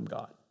away from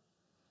God.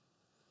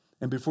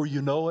 And before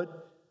you know it,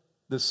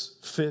 this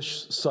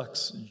fish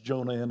sucks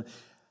Jonah in.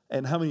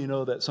 And how many of you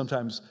know that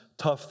sometimes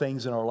tough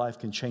things in our life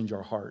can change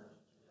our heart?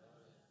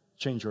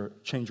 Change our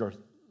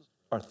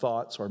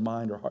thoughts, our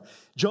mind, our heart.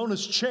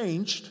 Jonah's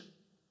changed.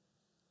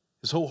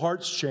 His whole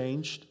heart's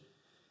changed.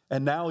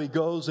 And now he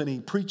goes and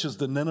he preaches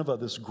to Nineveh,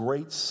 this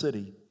great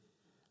city,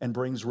 and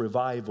brings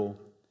revival.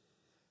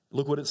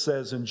 Look what it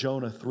says in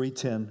Jonah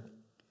 3:10.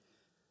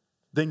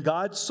 Then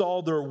God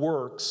saw their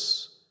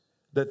works,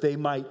 that they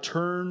might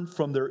turn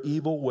from their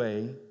evil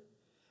way,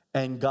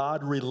 and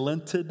God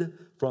relented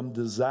from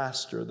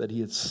disaster that he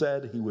had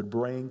said he would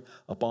bring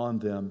upon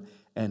them,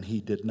 and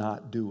he did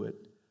not do it.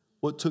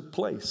 What took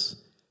place?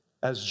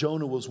 As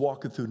Jonah was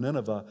walking through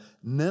Nineveh,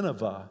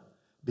 Nineveh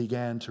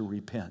began to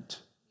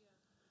repent.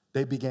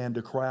 They began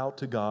to cry out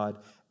to God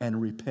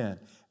and repent.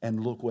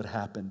 And look what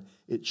happened.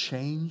 It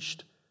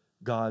changed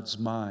God's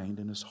mind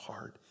and his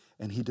heart,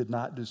 and he did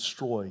not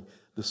destroy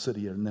the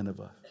city of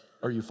Nineveh.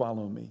 Are you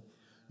following me?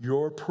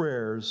 Your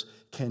prayers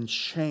can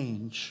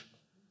change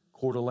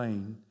Coeur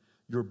d'Alene,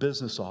 your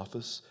business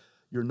office,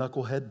 your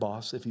knucklehead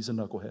boss, if he's a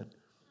knucklehead.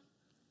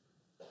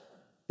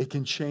 It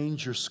can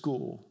change your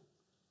school.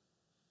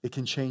 It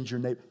can change your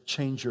neighbor,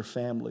 change your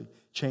family,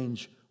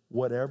 change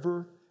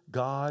whatever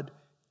God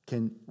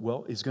can.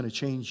 Well, he's going to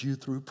change you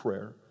through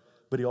prayer,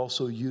 but he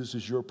also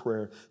uses your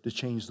prayer to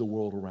change the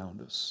world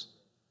around us.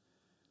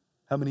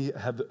 How many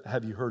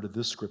have you heard of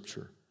this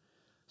scripture?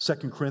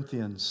 2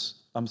 Chronicles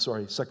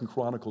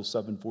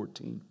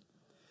 7:14.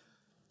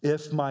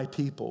 If my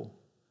people,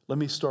 let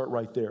me start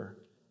right there.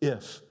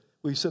 If.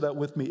 Will you say that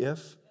with me?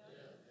 If?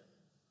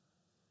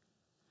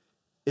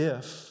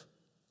 If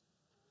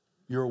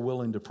you're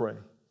willing to pray.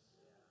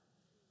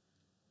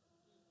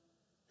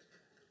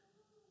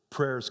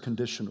 Prayer is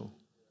conditional.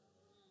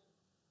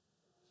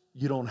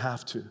 You don't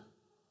have to.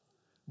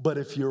 But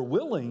if you're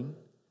willing,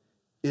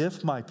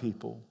 if my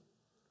people,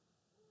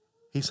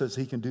 he says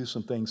he can do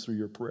some things through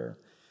your prayer.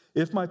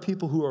 If my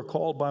people who are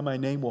called by my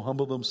name will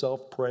humble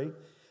themselves, pray,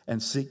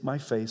 and seek my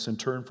face and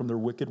turn from their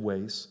wicked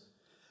ways,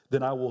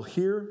 then I will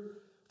hear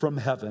from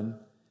heaven,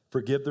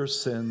 forgive their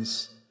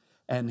sins,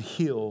 and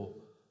heal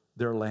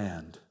their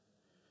land.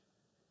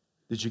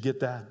 Did you get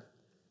that?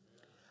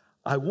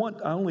 I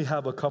only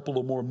have a couple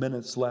of more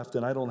minutes left,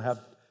 and I don't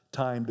have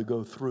time to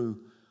go through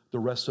the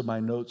rest of my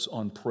notes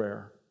on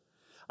prayer.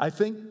 I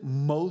think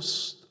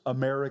most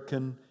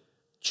American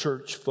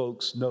church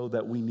folks know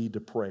that we need to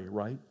pray,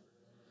 right?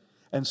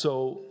 And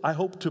so I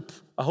hope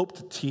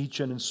to teach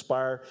and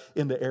inspire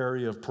in the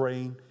area of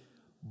praying,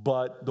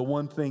 but the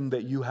one thing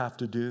that you have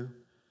to do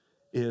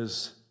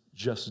is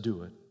just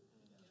do it.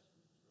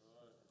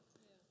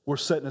 We're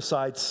setting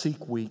aside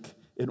Seek Week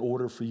in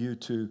order for you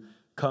to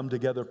come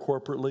together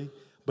corporately,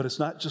 but it's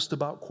not just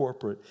about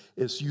corporate.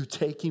 It's you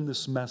taking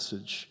this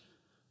message,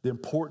 the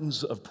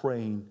importance of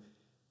praying,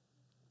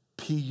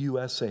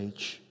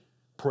 P-U-S-H,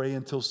 pray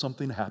until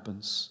something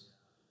happens.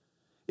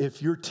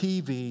 If your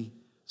TV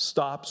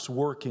stops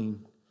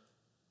working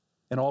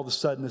and all of a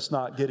sudden it's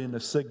not getting a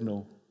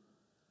signal,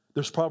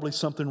 there's probably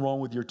something wrong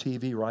with your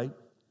TV, right?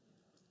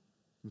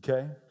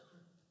 Okay?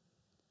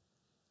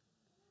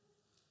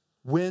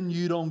 When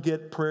you don't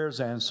get prayers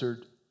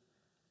answered,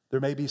 there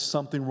may be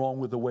something wrong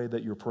with the way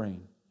that you're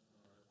praying.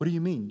 What do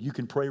you mean? You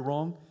can pray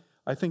wrong?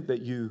 I think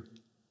that you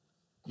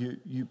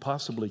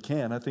possibly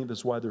can. I think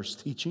that's why there's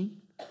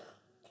teaching.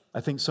 I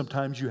think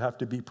sometimes you have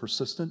to be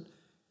persistent.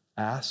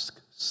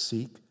 Ask,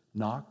 seek,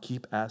 knock,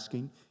 keep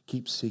asking,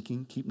 keep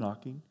seeking, keep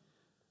knocking.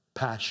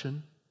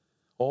 Passion,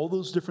 all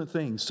those different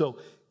things. So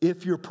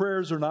if your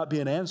prayers are not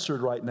being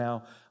answered right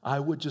now,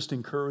 I would just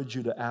encourage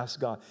you to ask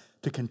God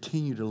to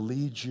continue to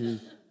lead you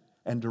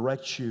and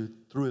direct you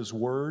through His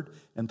Word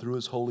and through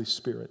His Holy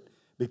Spirit.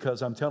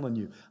 Because I'm telling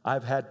you,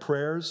 I've had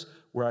prayers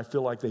where I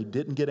feel like they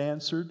didn't get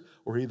answered,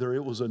 or either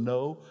it was a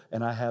no,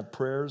 and I have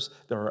prayers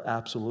that are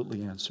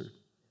absolutely answered.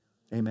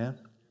 Amen?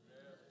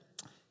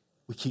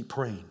 We keep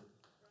praying.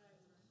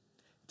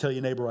 Tell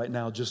your neighbor right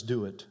now, just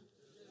do it.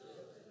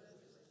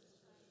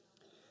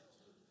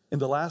 In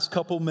the last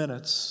couple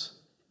minutes,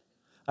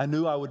 I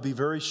knew I would be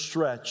very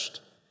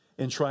stretched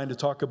in trying to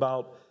talk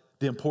about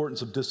the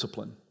importance of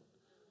discipline.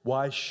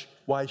 Why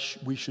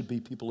we should be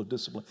people of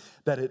discipline.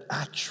 That it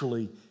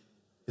actually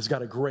has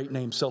got a great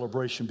name,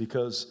 celebration,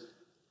 because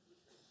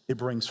it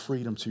brings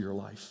freedom to your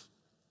life.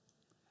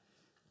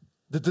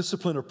 The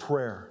discipline of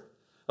prayer,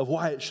 of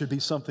why it should be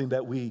something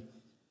that we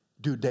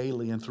do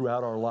daily and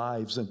throughout our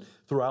lives and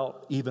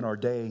throughout even our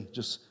day,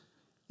 just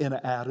in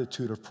an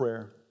attitude of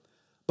prayer.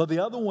 But the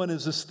other one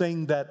is this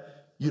thing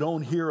that you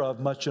don't hear of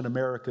much in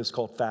America. It's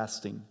called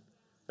fasting.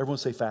 Everyone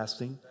say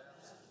fasting.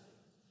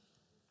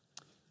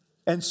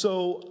 And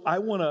so I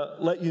want to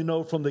let you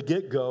know from the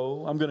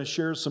get-go, I'm going to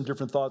share some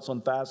different thoughts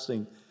on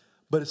fasting,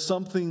 but it's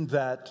something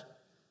that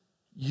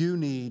you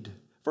need.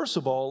 First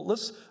of all,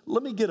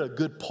 let me get a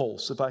good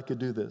pulse, if I could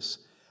do this.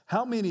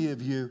 How many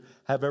of you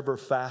have ever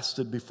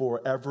fasted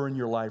before, ever in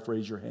your life?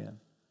 Raise your hand.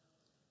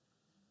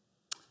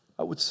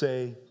 I would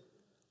say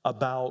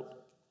about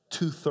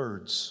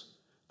 2/3.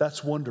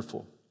 That's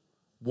wonderful,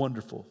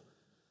 wonderful.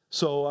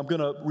 So I'm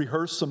going to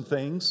rehearse some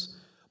things,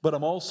 but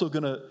I'm also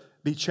going to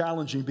be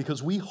challenging,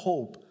 because we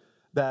hope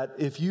that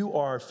if you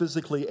are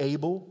physically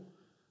able,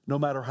 no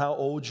matter how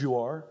old you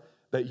are,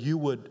 that you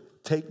would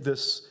take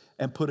this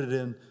and put it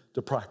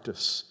into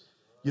practice.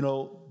 You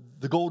know,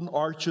 the Golden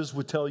Arches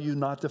would tell you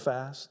not to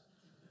fast.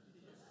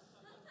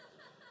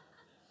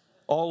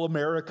 All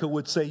America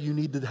would say you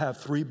need to have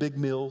 3 big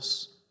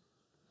meals.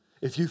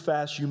 If you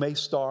fast, you may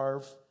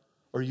starve,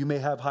 or you may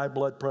have high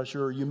blood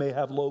pressure, or you may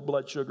have low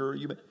blood sugar, or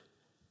you may...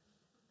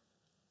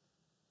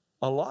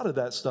 A lot of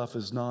that stuff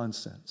is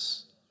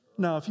nonsense.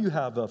 Now, if you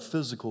have a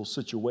physical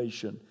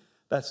situation,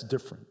 that's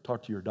different.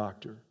 Talk to your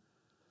doctor.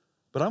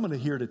 But I'm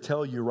here to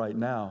tell you right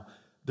now,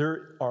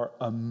 there are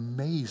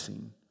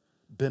amazing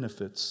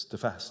benefits to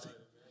fasting.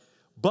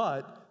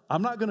 But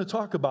I'm not going to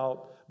talk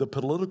about the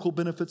political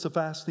benefits of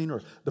fasting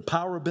or the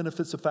power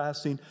benefits of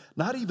fasting,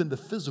 not even the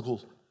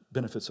physical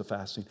benefits of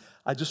fasting.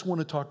 I just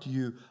want to talk to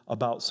you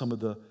about some of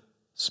the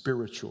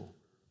spiritual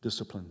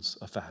disciplines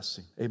of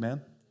fasting.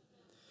 Amen?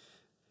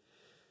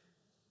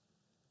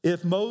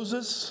 If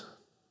Moses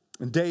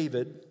and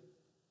David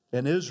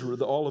and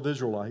Israel, all of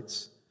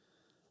Israelites,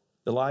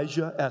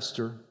 Elijah,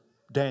 Esther,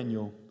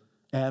 Daniel,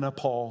 Anna,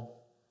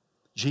 Paul,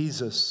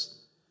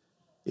 Jesus,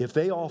 if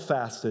they all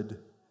fasted,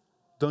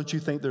 don't you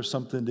think there's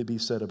something to be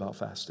said about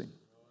fasting?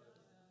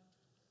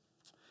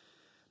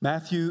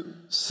 Matthew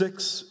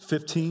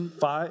 6:15,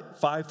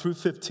 5 through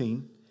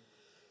 15,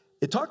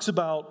 it talks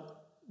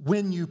about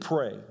when you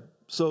pray.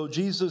 So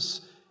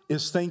Jesus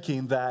is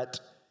thinking that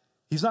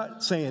he's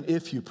not saying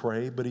if you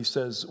pray, but he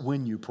says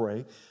when you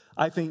pray.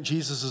 I think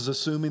Jesus is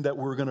assuming that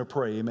we're going to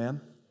pray,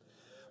 amen?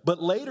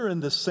 But later in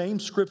the same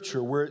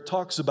scripture where it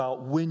talks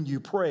about when you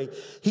pray,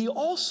 he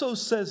also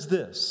says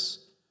this,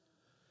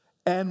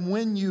 and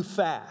when you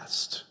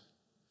fast.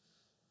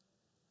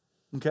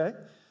 Okay?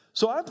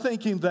 So I'm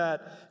thinking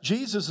that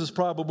Jesus is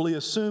probably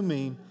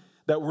assuming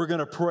that we're going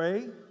to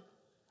pray,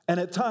 and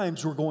at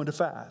times we're going to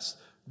fast.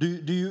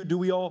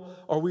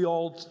 Are we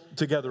all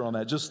together on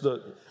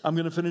that? I'm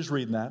going to finish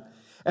reading that.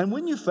 And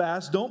when you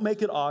fast, don't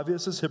make it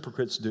obvious as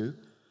hypocrites do,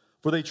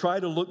 for they try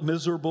to look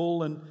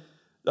miserable and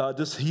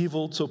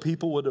disheveled so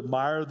people would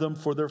admire them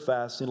for their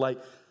fasting. Like,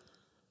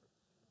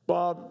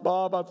 Bob,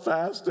 I'm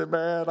fasting,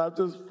 man. I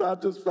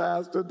just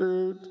fasted,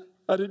 dude.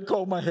 I didn't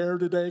comb my hair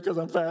today because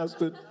I'm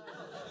fasting.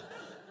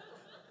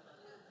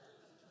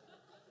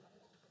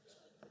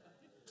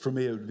 For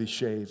me, it would be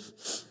shave.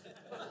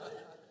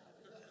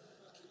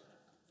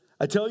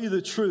 I tell you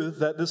the truth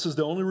that this is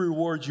the only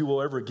reward you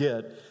will ever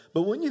get.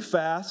 But when you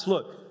fast,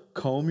 look,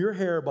 comb your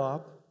hair,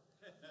 Bob.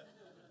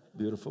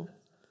 Beautiful.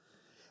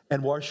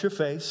 And wash your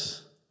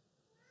face.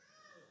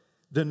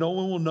 Then no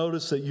one will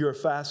notice that you are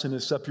fasting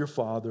except your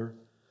Father,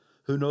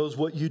 who knows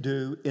what you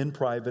do in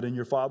private, and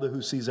your Father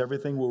who sees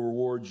everything will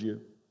reward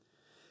you.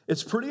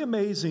 It's pretty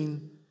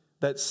amazing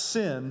that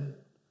sin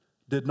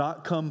did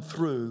not come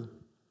through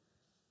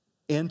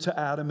into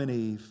Adam and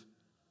Eve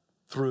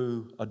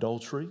through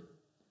adultery.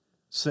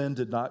 Sin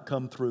did not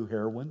come through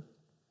heroin.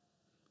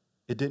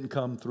 It didn't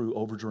come through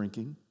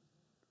overdrinking.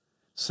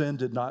 Sin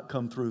did not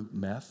come through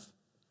meth.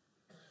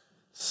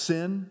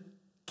 Sin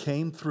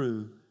came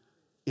through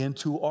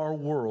into our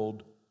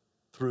world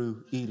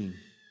through eating.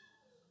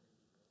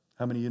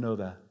 How many of you know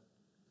that?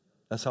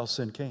 That's how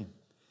sin came.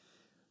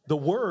 The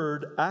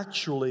word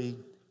actually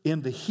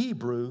in the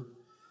Hebrew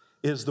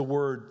is the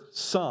word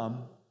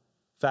sam,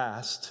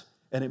 fast,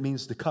 and it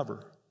means to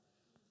cover.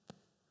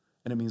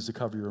 And it means to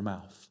cover your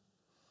mouth.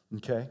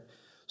 Okay?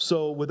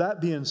 So with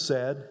that being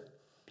said,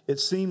 it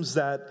seems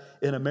that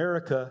in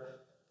America,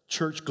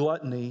 church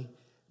gluttony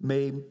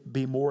may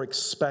be more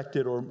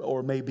expected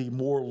or may be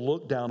more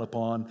looked down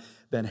upon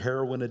than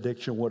heroin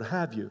addiction, what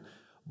have you.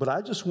 But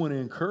I just want to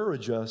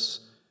encourage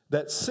us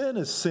that sin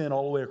is sin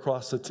all the way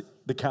across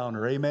the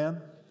counter.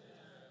 Amen?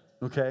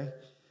 Okay?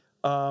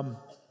 I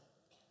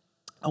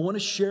want to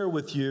share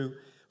with you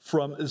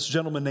from this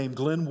gentleman named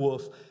Glenn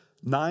Wolfe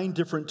 9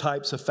 different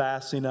types of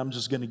fasting. I'm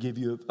just going to give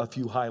you a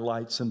few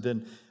highlights, and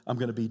then I'm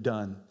going to be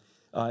done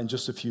in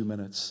just a few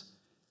minutes.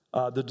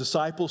 The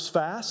disciples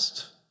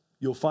fast.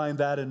 You'll find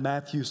that in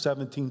Matthew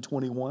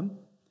 17:21.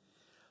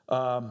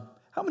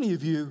 How many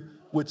of you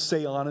would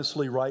say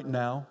honestly right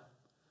now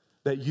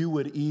that you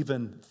would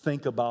even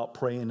think about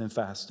praying and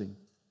fasting?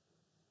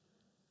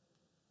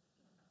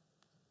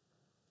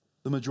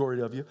 The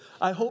majority of you.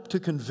 I hope to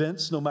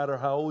convince, no matter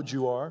how old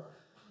you are,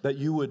 that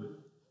you would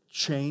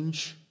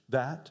change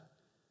that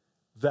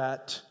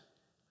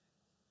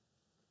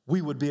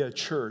we would be a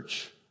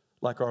church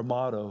like our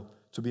motto,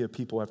 to be a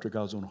people after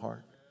God's own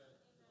heart.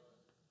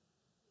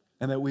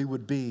 And that we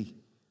would be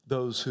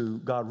those who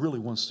God really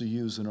wants to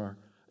use in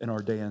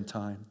our day and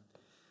time.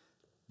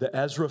 The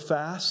Ezra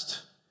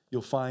fast,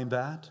 you'll find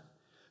that.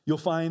 You'll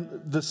find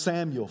the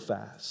Samuel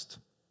fast.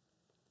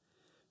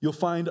 You'll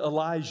find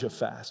Elijah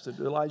fasted.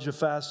 Elijah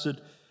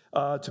fasted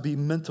to be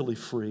mentally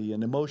free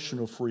and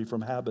emotional free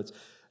from habits.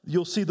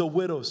 You'll see the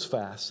widow's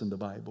fast in the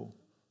Bible.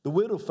 The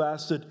widow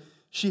fasted.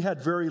 She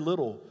had very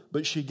little,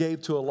 but she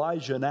gave to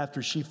Elijah, and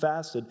after she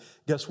fasted,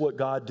 guess what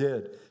God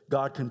did?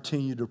 God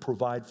continued to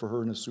provide for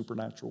her in a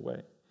supernatural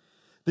way.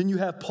 Then you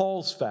have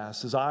Paul's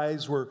fast.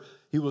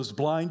 He was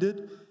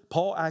blinded.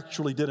 Paul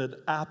actually did an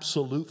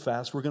absolute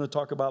fast. We're going to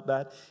talk about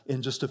that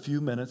in just a few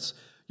minutes.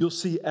 You'll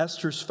see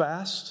Esther's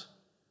fast.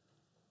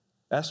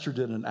 Esther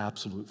did an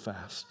absolute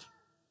fast.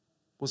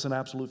 What's an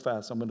absolute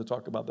fast? I'm going to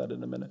talk about that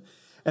in a minute.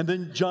 And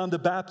then John the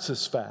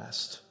Baptist's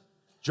fast.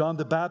 John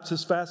the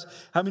Baptist's fast.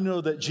 How many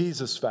know that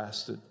Jesus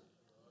fasted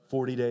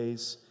 40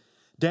 days?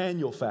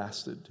 Daniel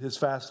fasted. His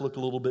fast looked a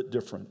little bit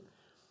different.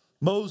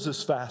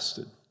 Moses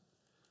fasted.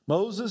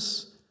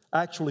 Moses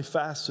actually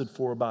fasted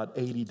for about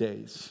 80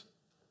 days.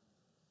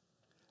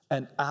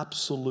 An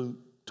absolute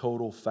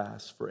total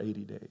fast for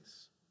 80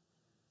 days.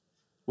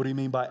 What do you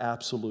mean by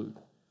absolute?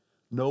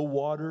 No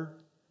water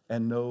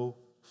and no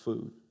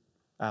food.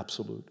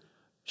 Absolute.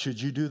 Should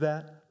you do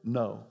that?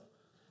 No.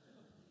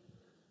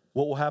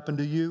 What will happen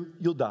to you?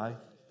 You'll die.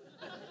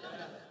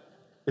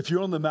 If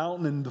you're on the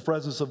mountain in the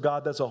presence of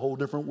God, that's a whole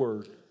different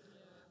word.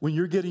 When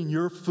you're getting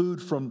your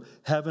food from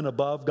heaven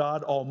above,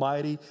 God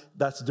Almighty,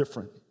 that's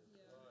different.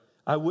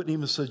 I wouldn't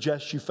even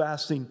suggest you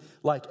fasting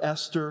like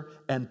Esther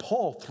and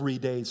Paul, 3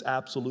 days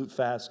absolute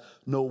fast,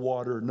 no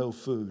water, no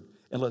food,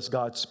 unless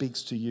God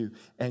speaks to you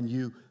and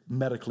you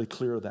medically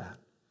clear that.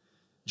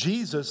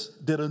 Jesus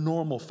did a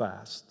normal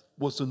fast.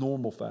 What's a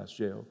normal fast,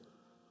 J.O.?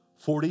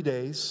 40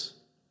 days,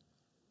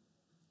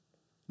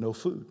 no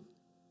food.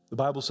 The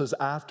Bible says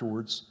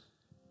afterwards,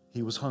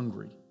 he was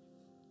hungry.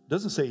 It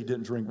doesn't say he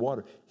didn't drink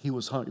water. He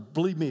was hungry.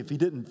 Believe me, if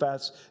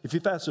he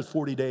fasted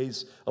 40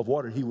 days of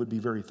water, he would be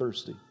very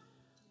thirsty.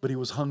 But he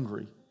was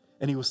hungry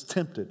and he was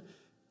tempted.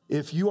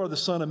 If you are the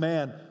Son of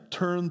Man,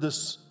 turn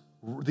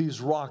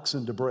these rocks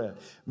into bread.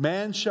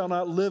 Man shall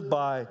not live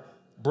by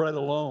bread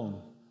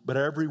alone, but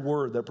every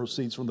word that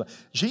proceeds from the.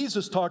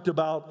 Jesus talked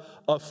about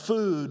a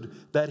food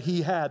that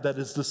he had that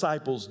his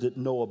disciples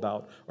didn't know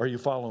about. Are you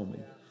following me?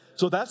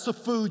 So that's the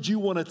food you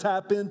want to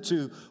tap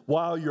into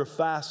while you're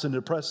fasting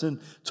and pressing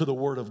to the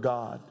Word of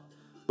God.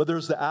 But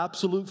there's the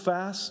absolute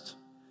fast,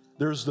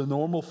 there's the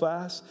normal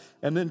fast,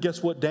 and then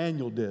guess what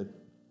Daniel did?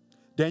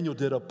 Daniel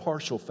did a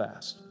partial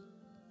fast.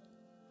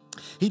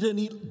 He didn't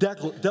eat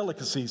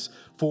delicacies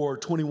for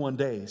 21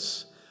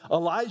 days.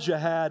 Elijah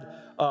had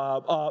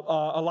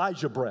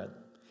Elijah bread.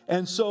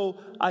 And so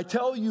I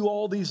tell you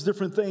all these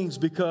different things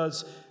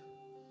because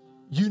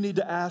you need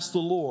to ask the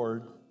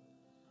Lord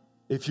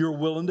if you're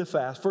willing to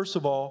fast. First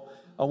of all,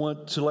 I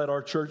want to let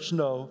our church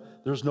know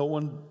there's no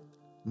one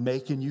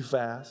making you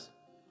fast.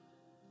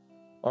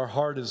 Our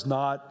heart is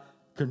not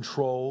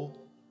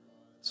control.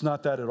 It's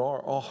not that at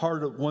all. Our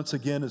heart, once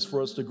again, is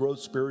for us to grow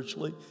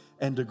spiritually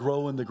and to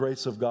grow in the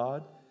grace of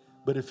God.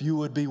 But if you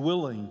would be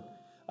willing,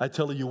 I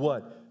tell you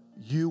what,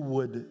 you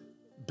would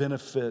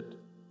benefit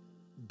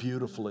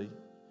beautifully.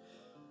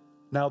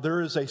 Now,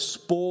 there is a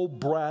spoiled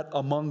brat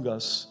among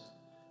us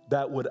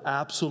that would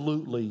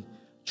absolutely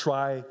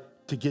try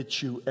to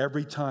get you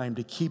every time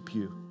to keep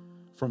you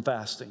from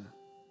fasting.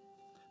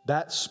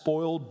 That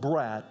spoiled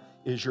brat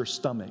is your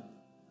stomach.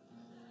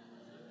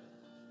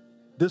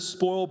 This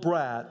spoiled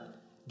brat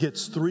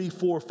gets 3,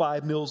 4,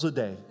 5 meals a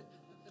day.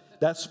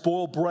 That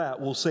spoiled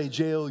brat will say,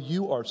 J.O.,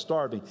 you are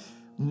starving.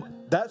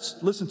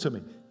 Listen to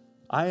me.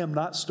 I am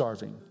not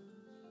starving.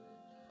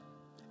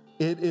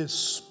 It is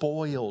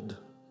spoiled.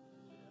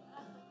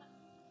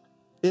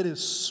 It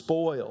is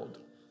spoiled.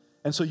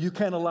 And so you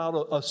can't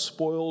allow a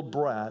spoiled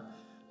brat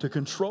to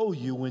control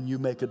you when you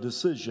make a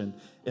decision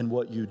in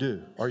what you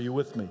do. Are you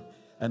with me?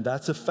 And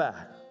that's a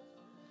fact.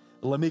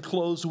 Let me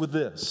close with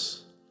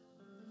this.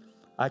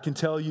 I can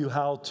tell you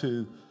how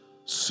to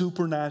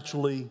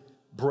supernaturally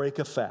break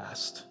a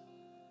fast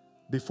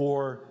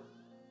before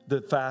the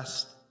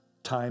fast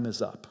time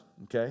is up,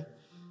 okay?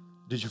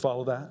 Did you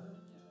follow that?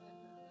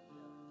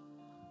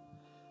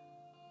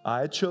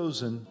 I had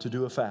chosen to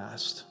do a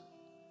fast,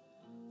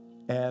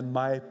 and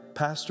my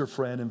pastor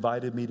friend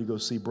invited me to go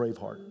see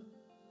Braveheart.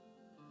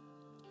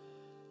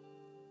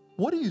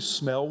 What do you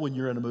smell when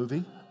you're in a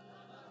movie?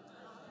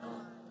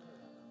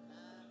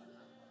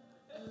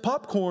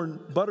 Popcorn,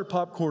 butter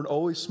popcorn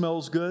always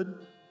smells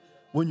good.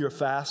 When you're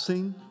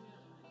fasting,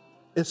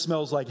 it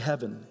smells like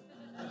heaven.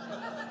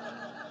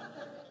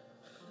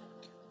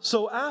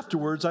 So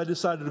afterwards, I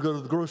decided to go to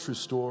the grocery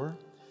store.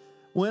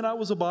 When I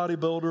was a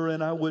bodybuilder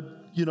and I would,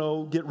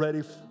 get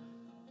ready,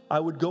 I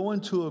would go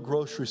into a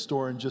grocery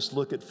store and just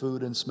look at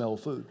food and smell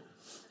food.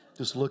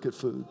 Just look at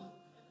food.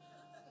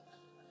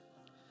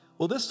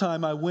 Well, this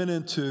time I went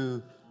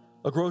into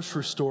a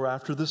grocery store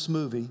after this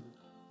movie,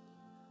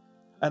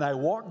 and I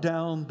walked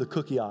down the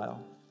cookie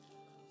aisle.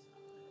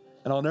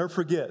 And I'll never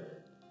forget,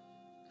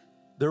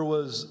 there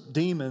was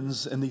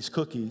demons in these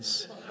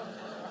cookies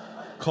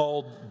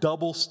called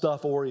double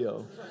stuffed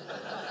Oreo.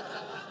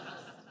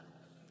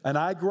 And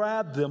I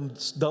grabbed them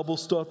double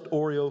stuffed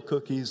Oreo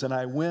cookies, and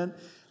I went,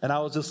 and I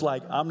was just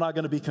like, I'm not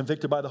going to be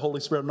convicted by the Holy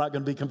Spirit. I'm not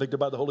going to be convicted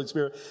by the Holy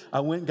Spirit. I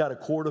went and got a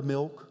quart of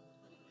milk,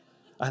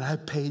 and I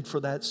paid for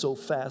that so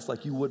fast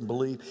like you wouldn't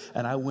believe.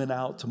 And I went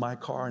out to my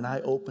car, and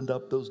I opened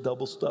up those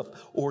double stuffed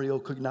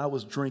Oreo cookies, and I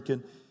was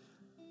drinking.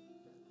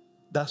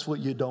 That's what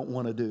you don't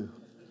want to do.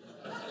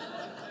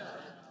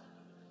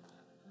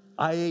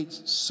 I ate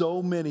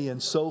so many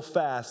and so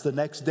fast, the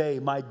next day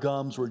my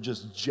gums were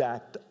just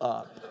jacked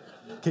up.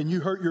 Can you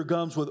hurt your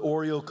gums with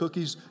Oreo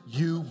cookies?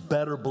 You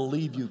better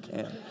believe you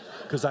can,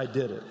 because I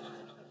did it.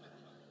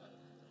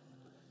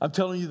 I'm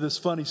telling you this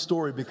funny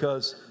story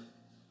because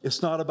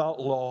it's not about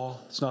law,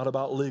 it's not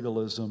about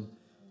legalism,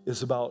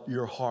 it's about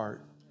your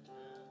heart.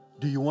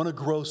 Do you want to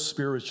grow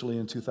spiritually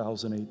in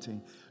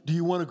 2018? Do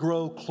you want to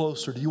grow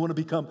closer? Do you want to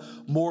become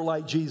more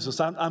like Jesus?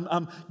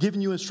 I'm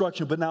giving you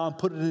instruction, but now I'm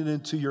putting it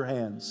into your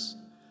hands.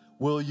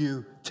 Will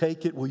you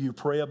take it? Will you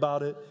pray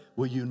about it?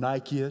 Will you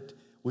Nike it?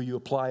 Will you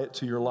apply it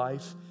to your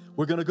life?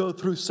 We're going to go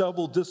through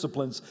several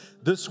disciplines.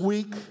 This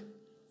week,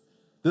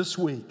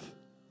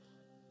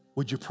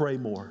 would you pray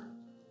more?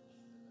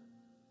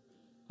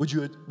 Would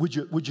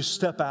you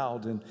step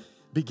out and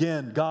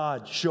begin,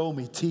 God, show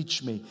me,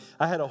 teach me.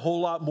 I had a whole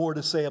lot more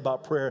to say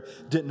about prayer,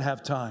 didn't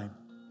have time.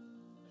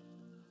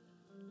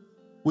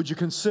 Would you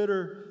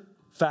consider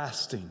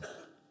fasting?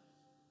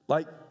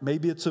 Like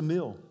maybe it's a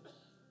meal.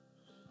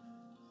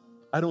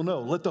 I don't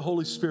know. Let the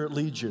Holy Spirit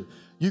lead you.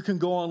 You can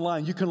go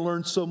online. You can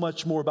learn so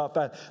much more about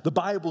fasting. The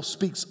Bible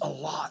speaks a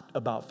lot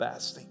about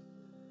fasting.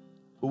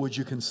 But would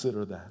you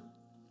consider that?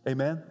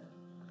 Amen?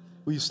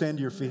 Will you stand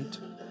to your feet?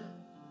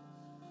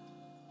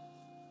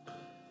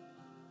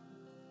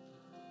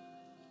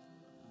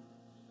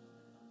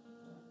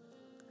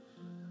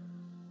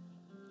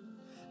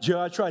 Joe,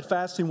 I tried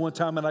fasting one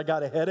time and I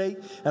got a headache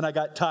and I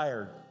got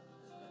tired.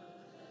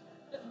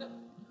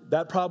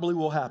 That probably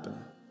will happen.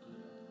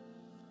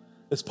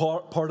 It's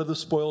part of the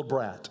spoiled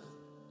brat.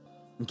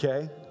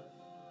 Okay?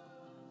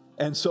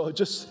 And so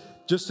just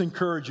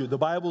encourage you. The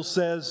Bible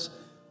says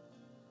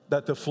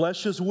that the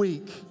flesh is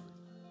weak,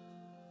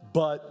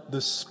 but the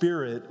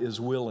spirit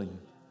is willing.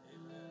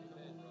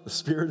 The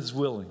spirit is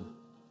willing.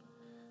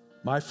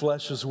 My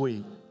flesh is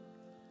weak,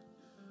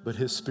 but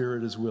his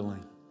spirit is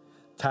willing.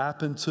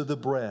 Tap into the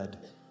bread,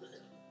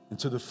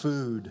 into the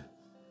food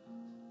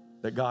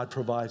that God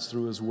provides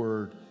through his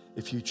word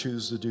if you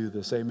choose to do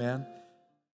this. Amen?